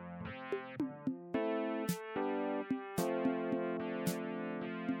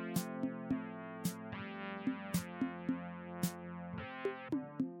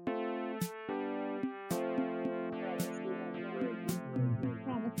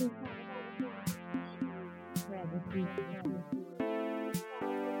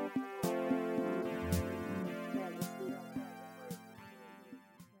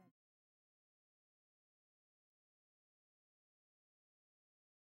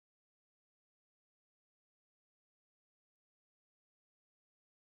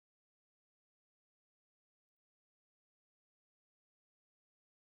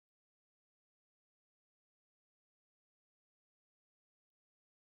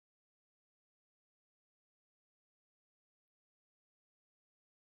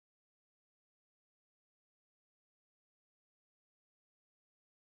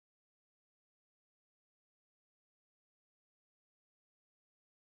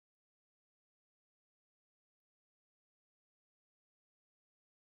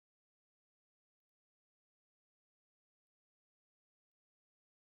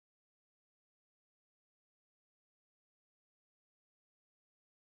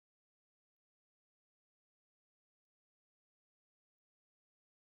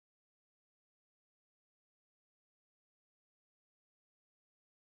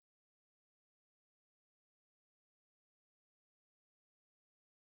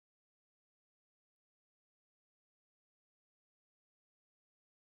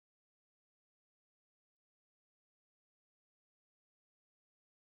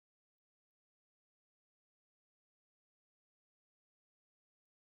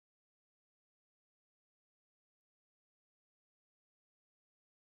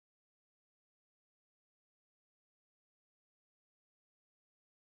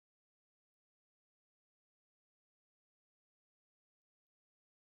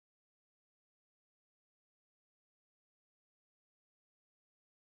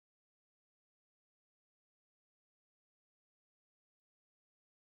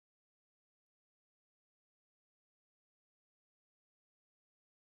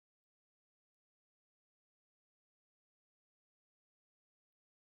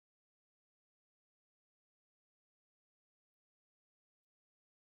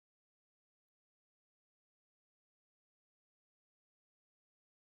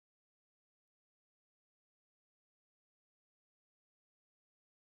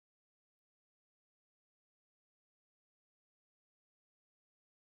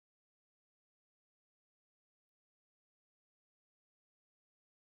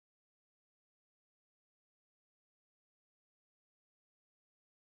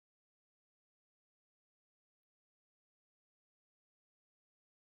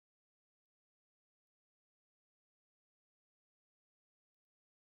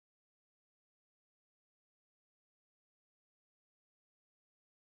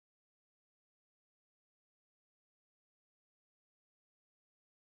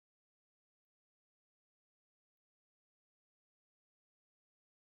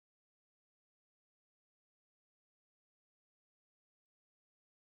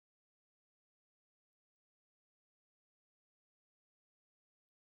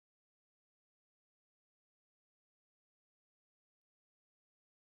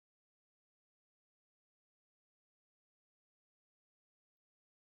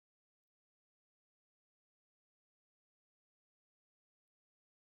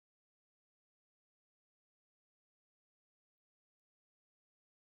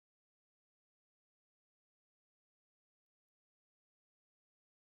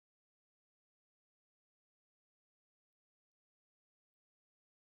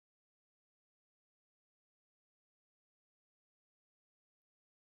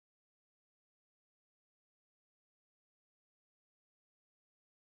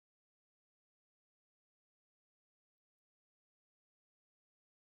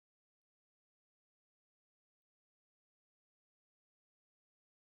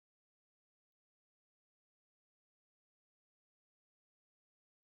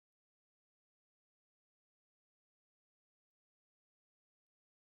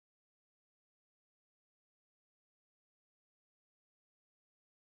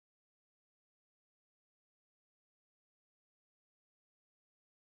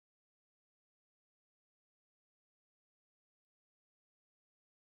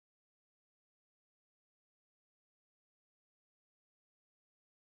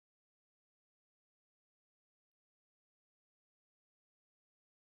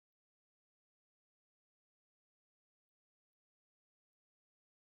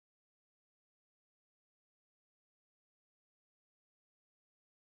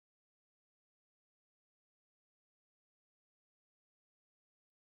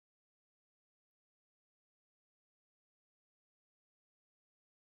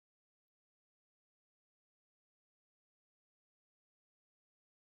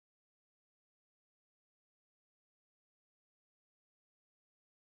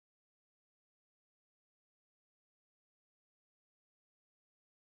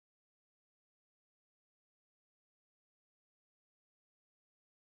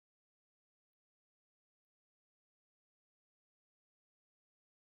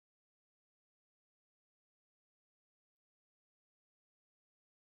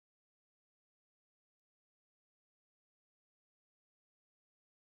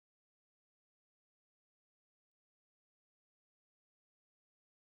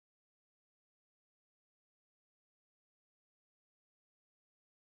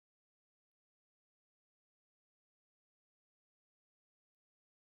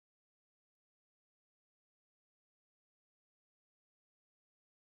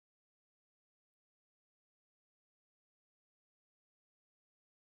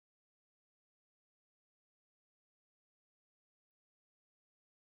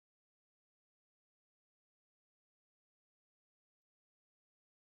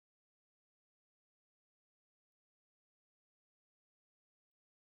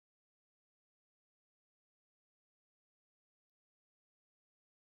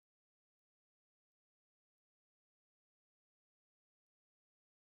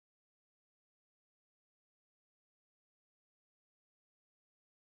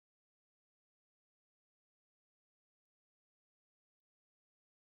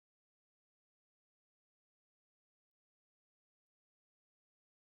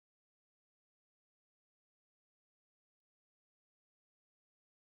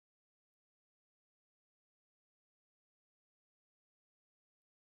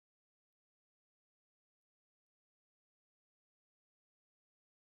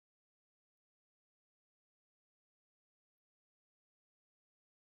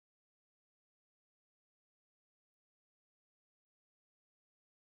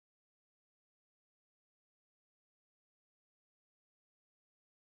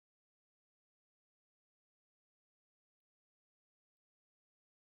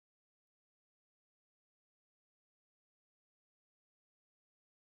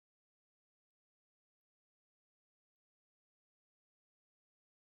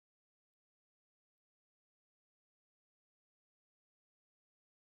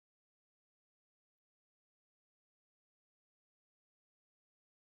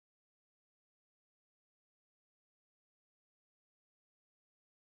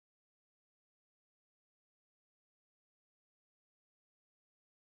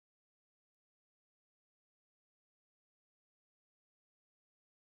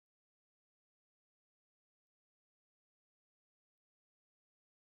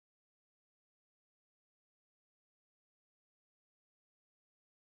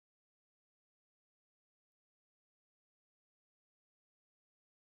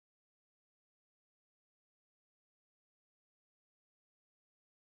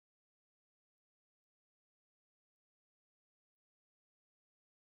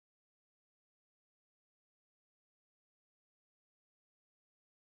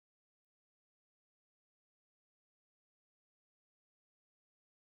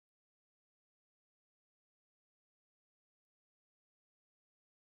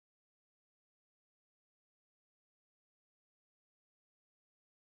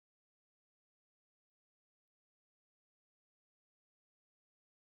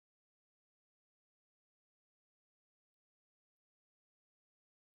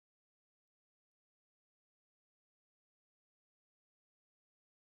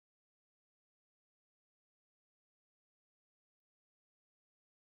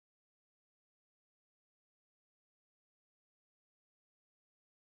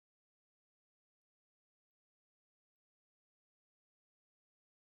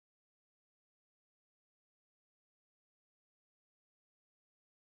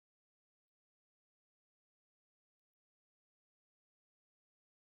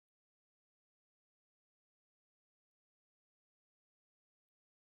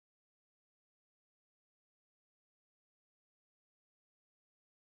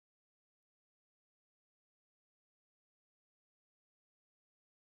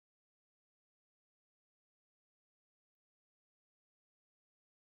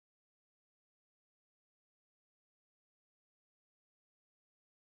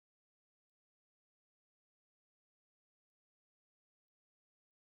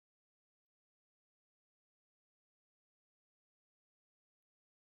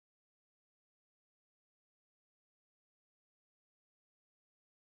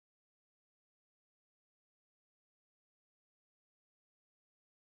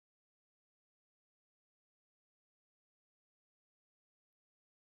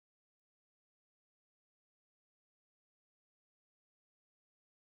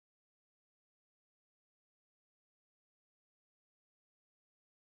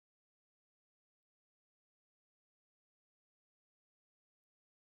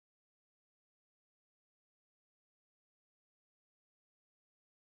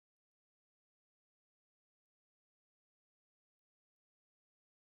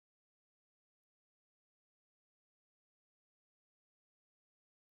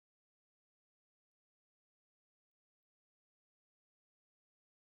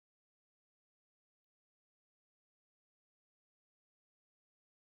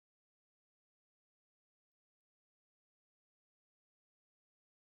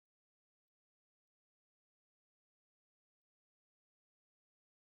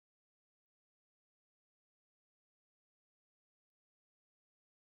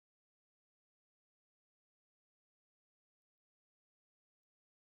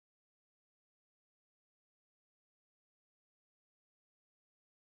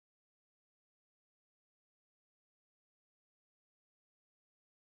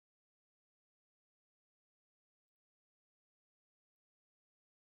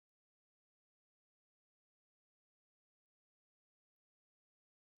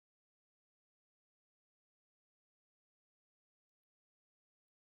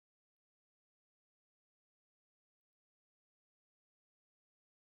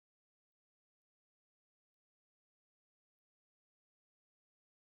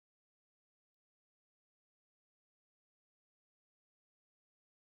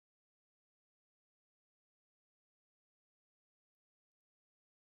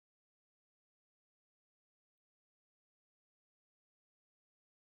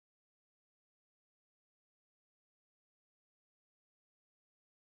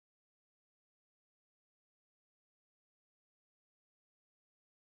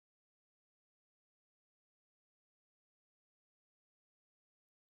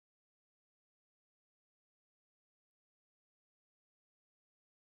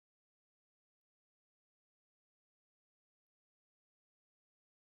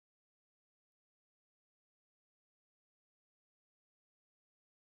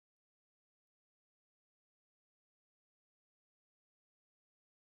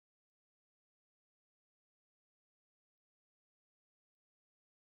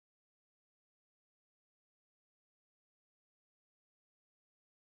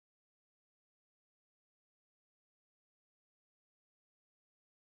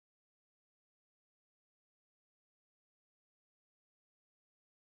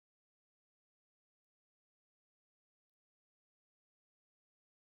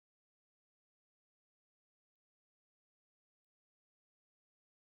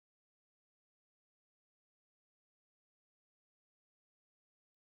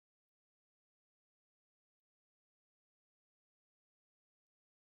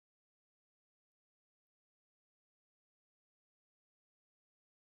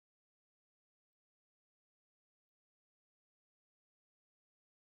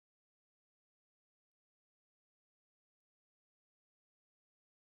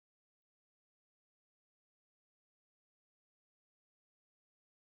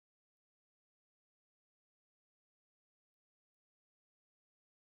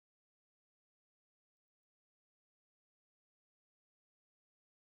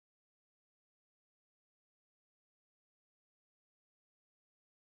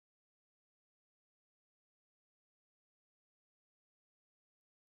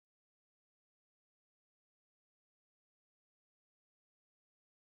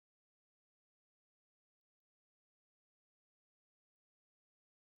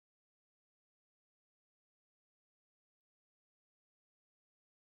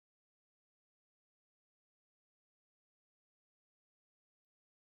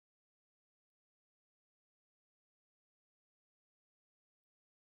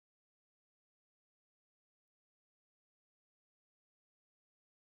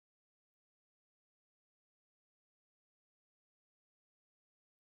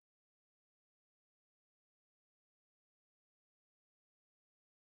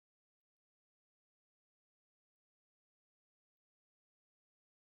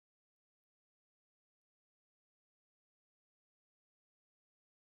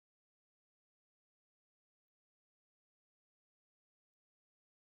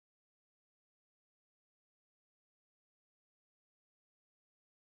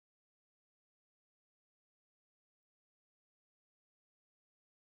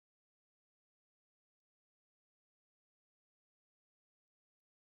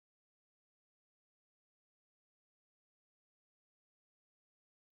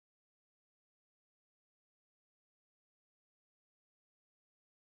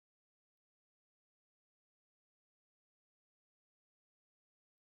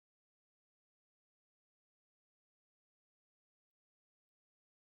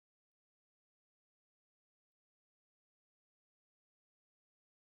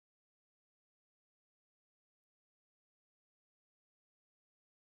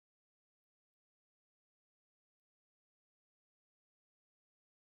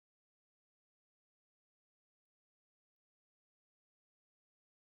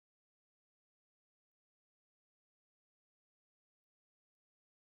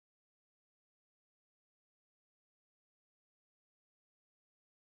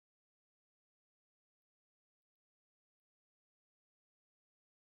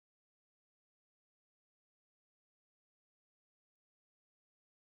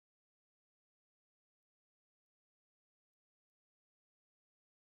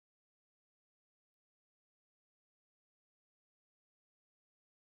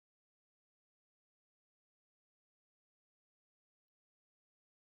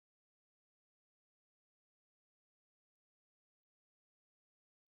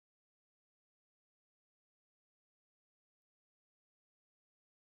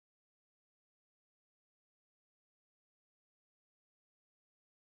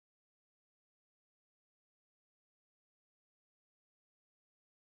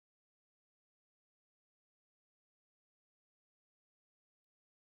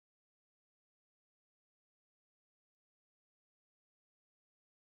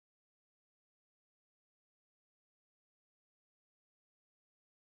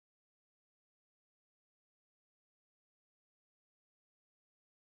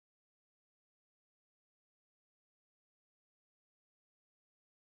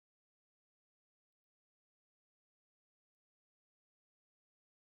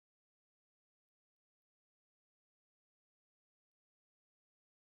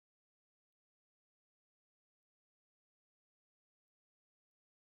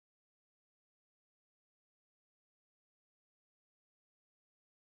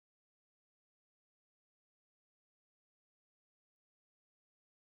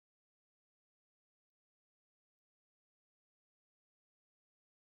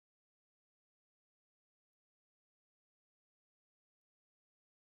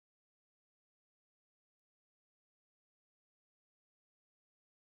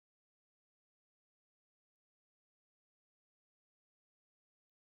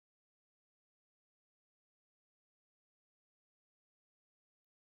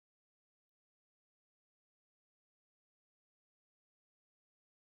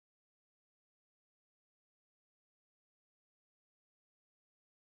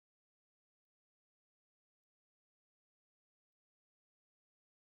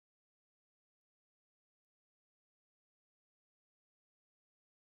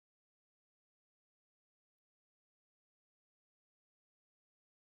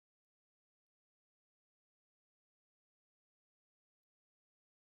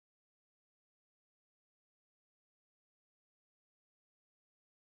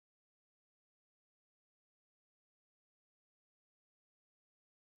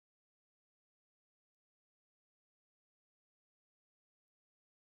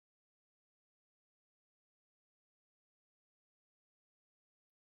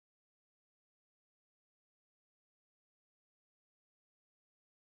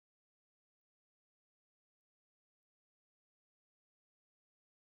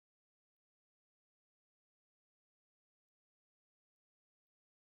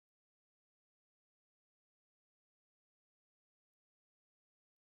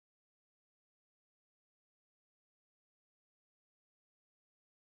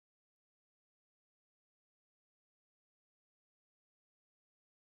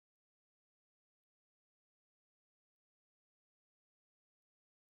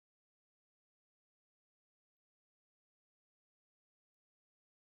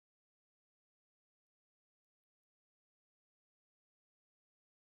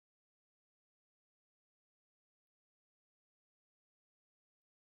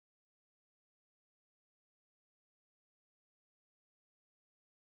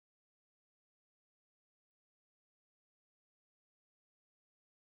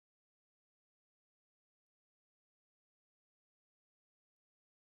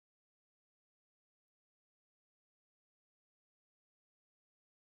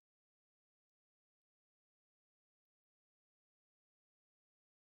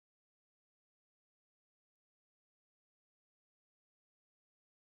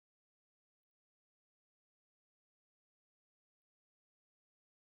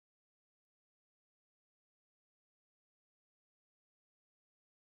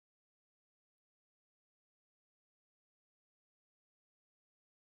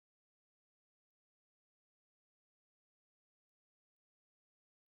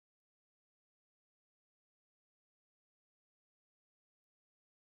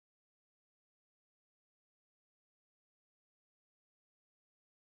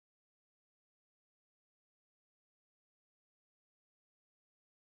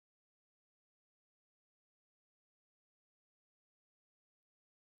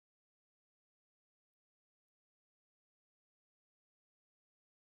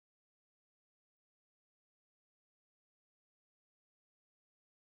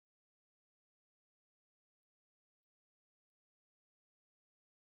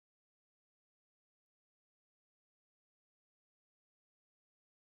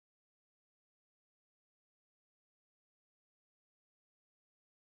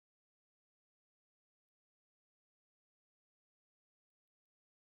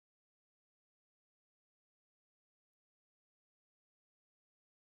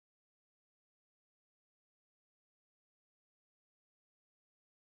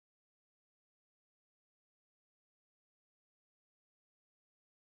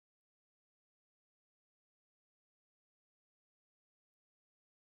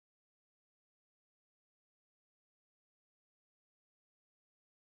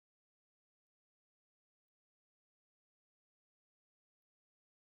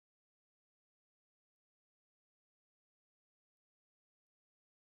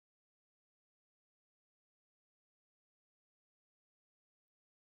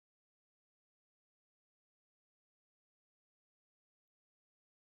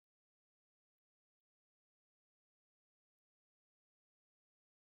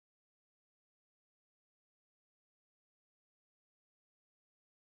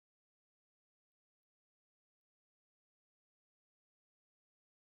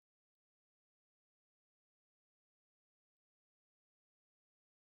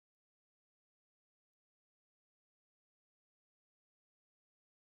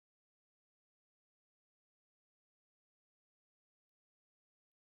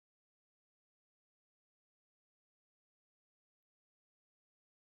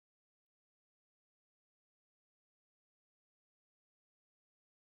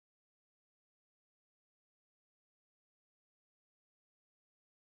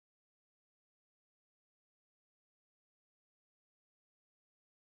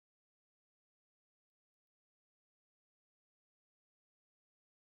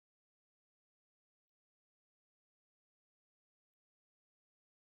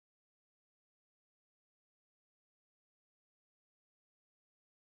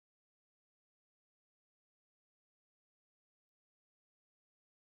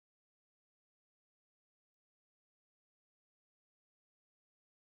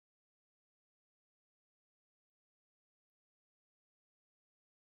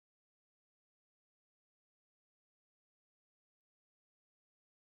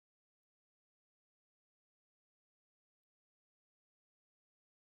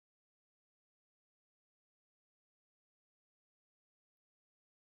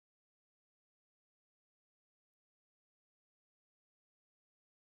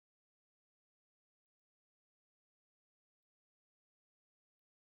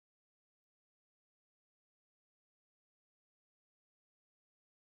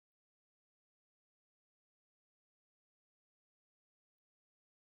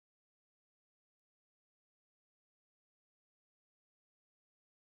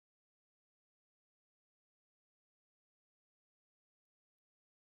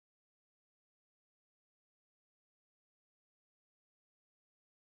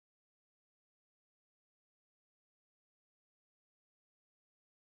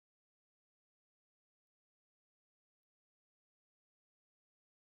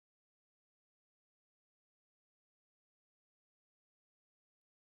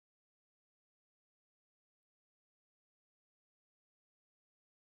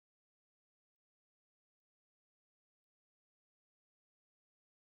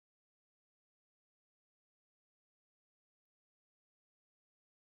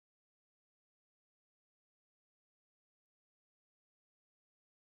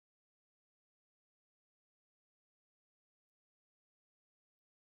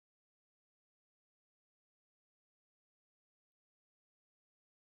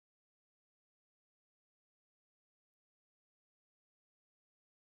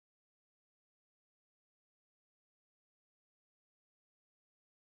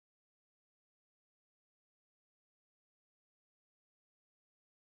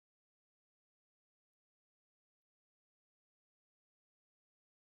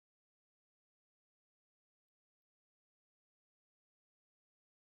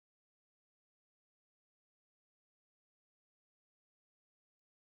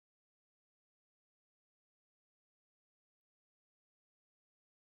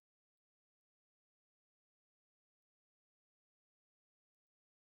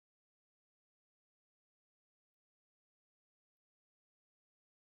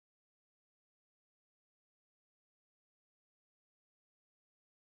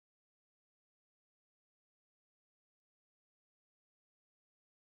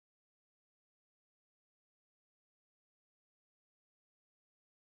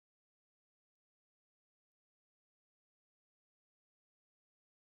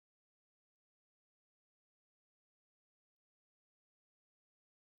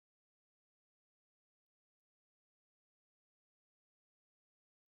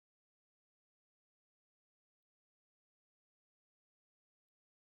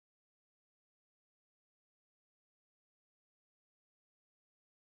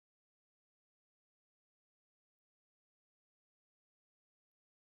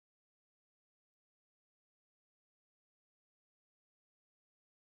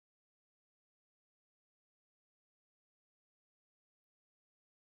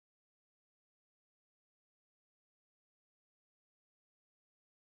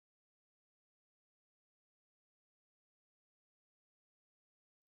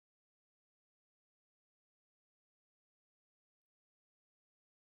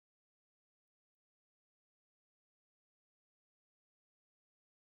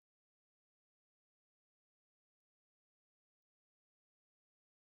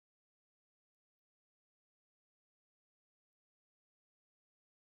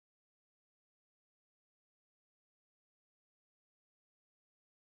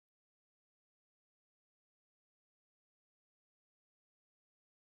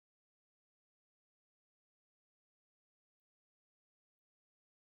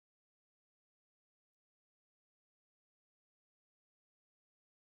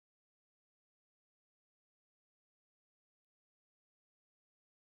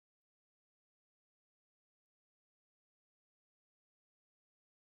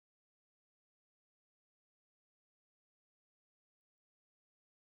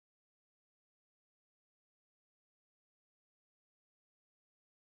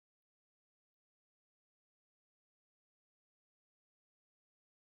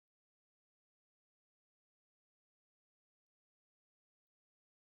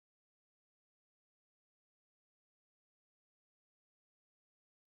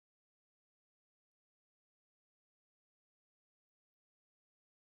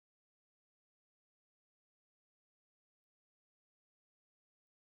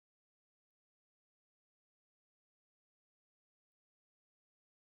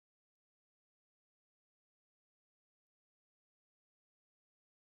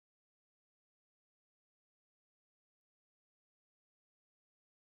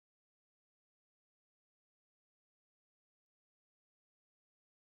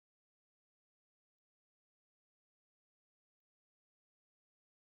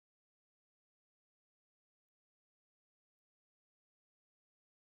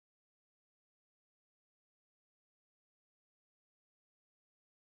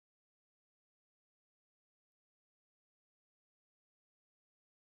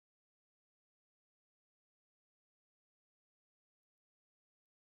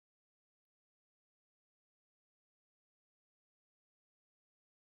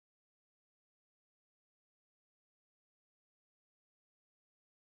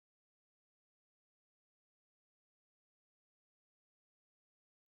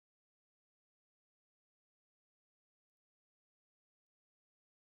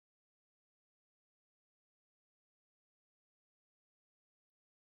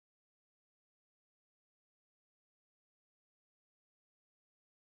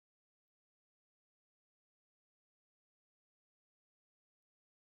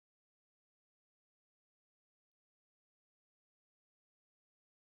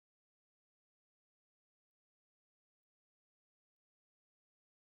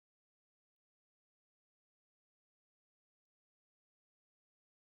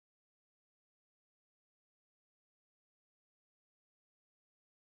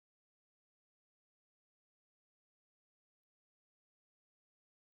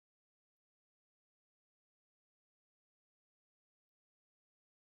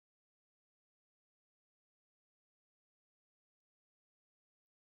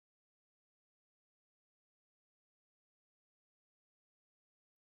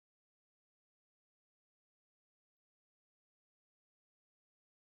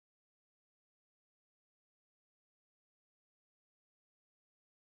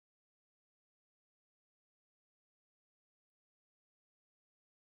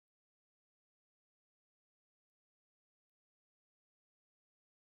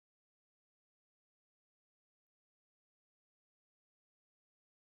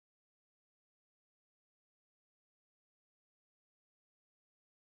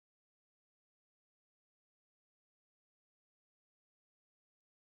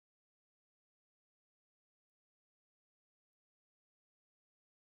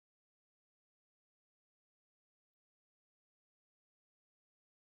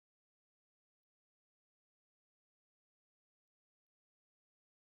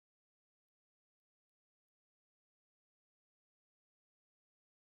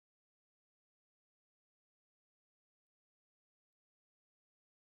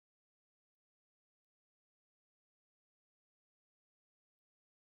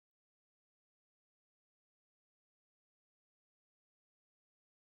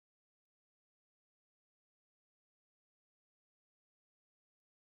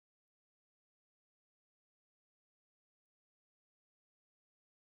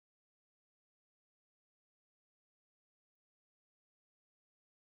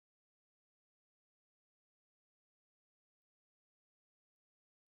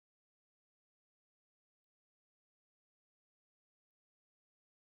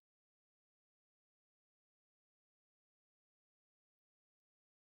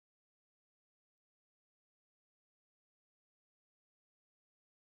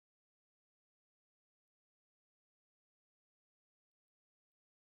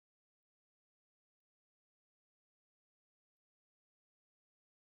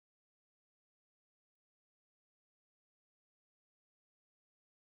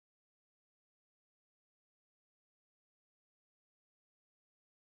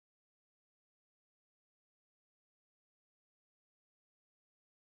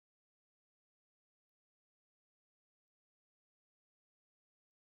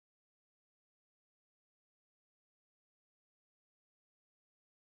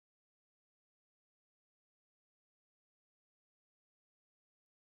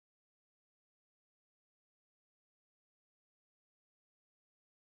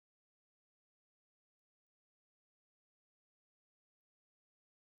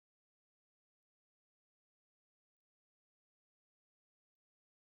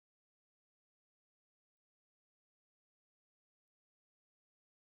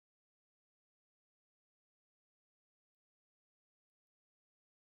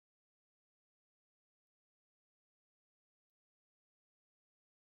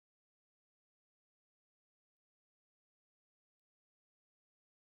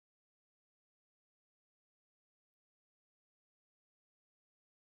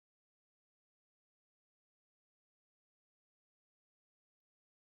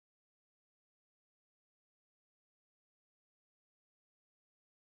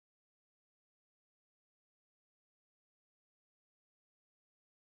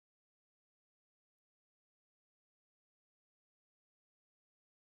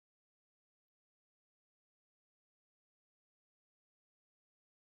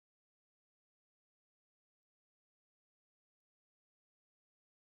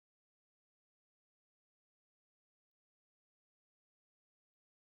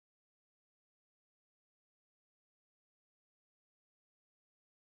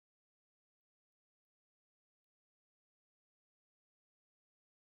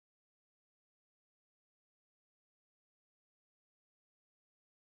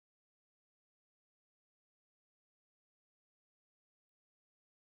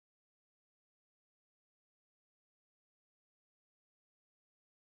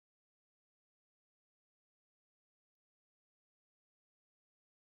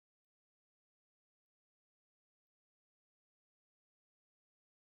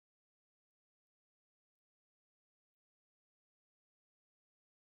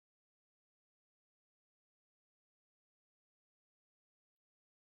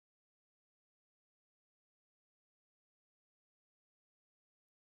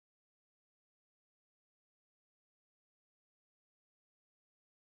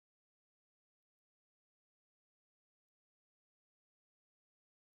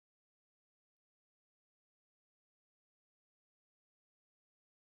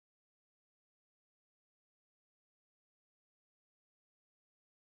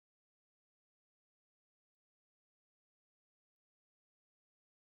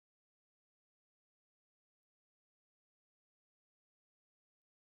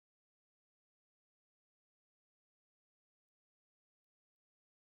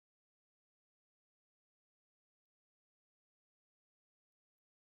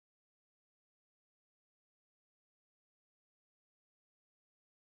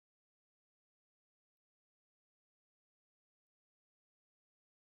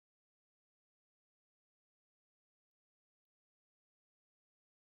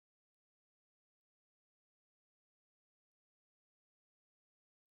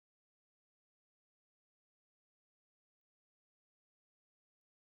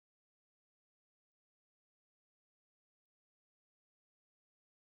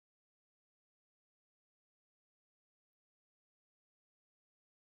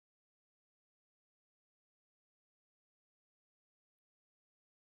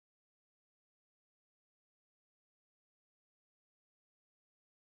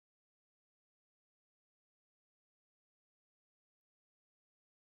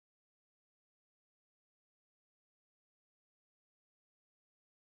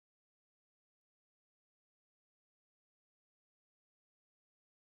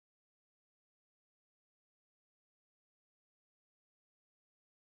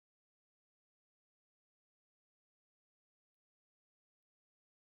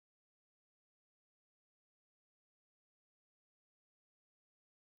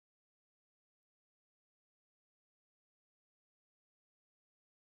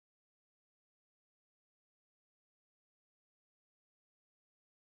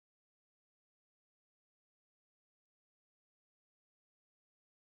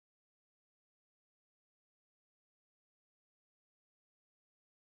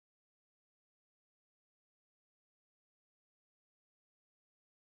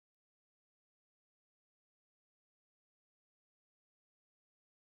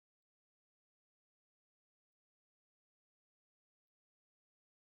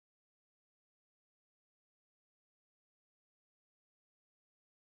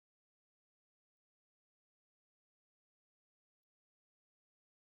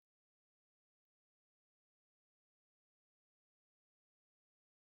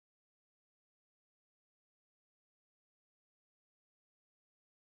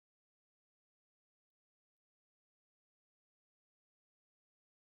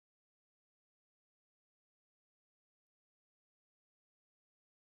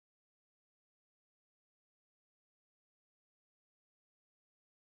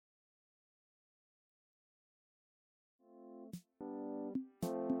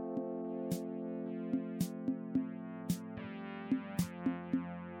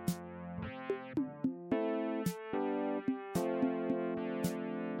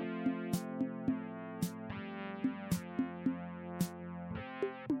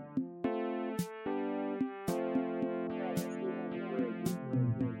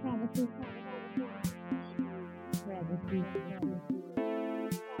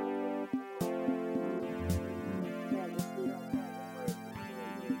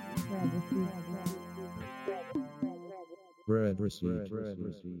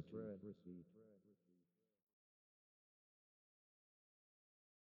 Proceed.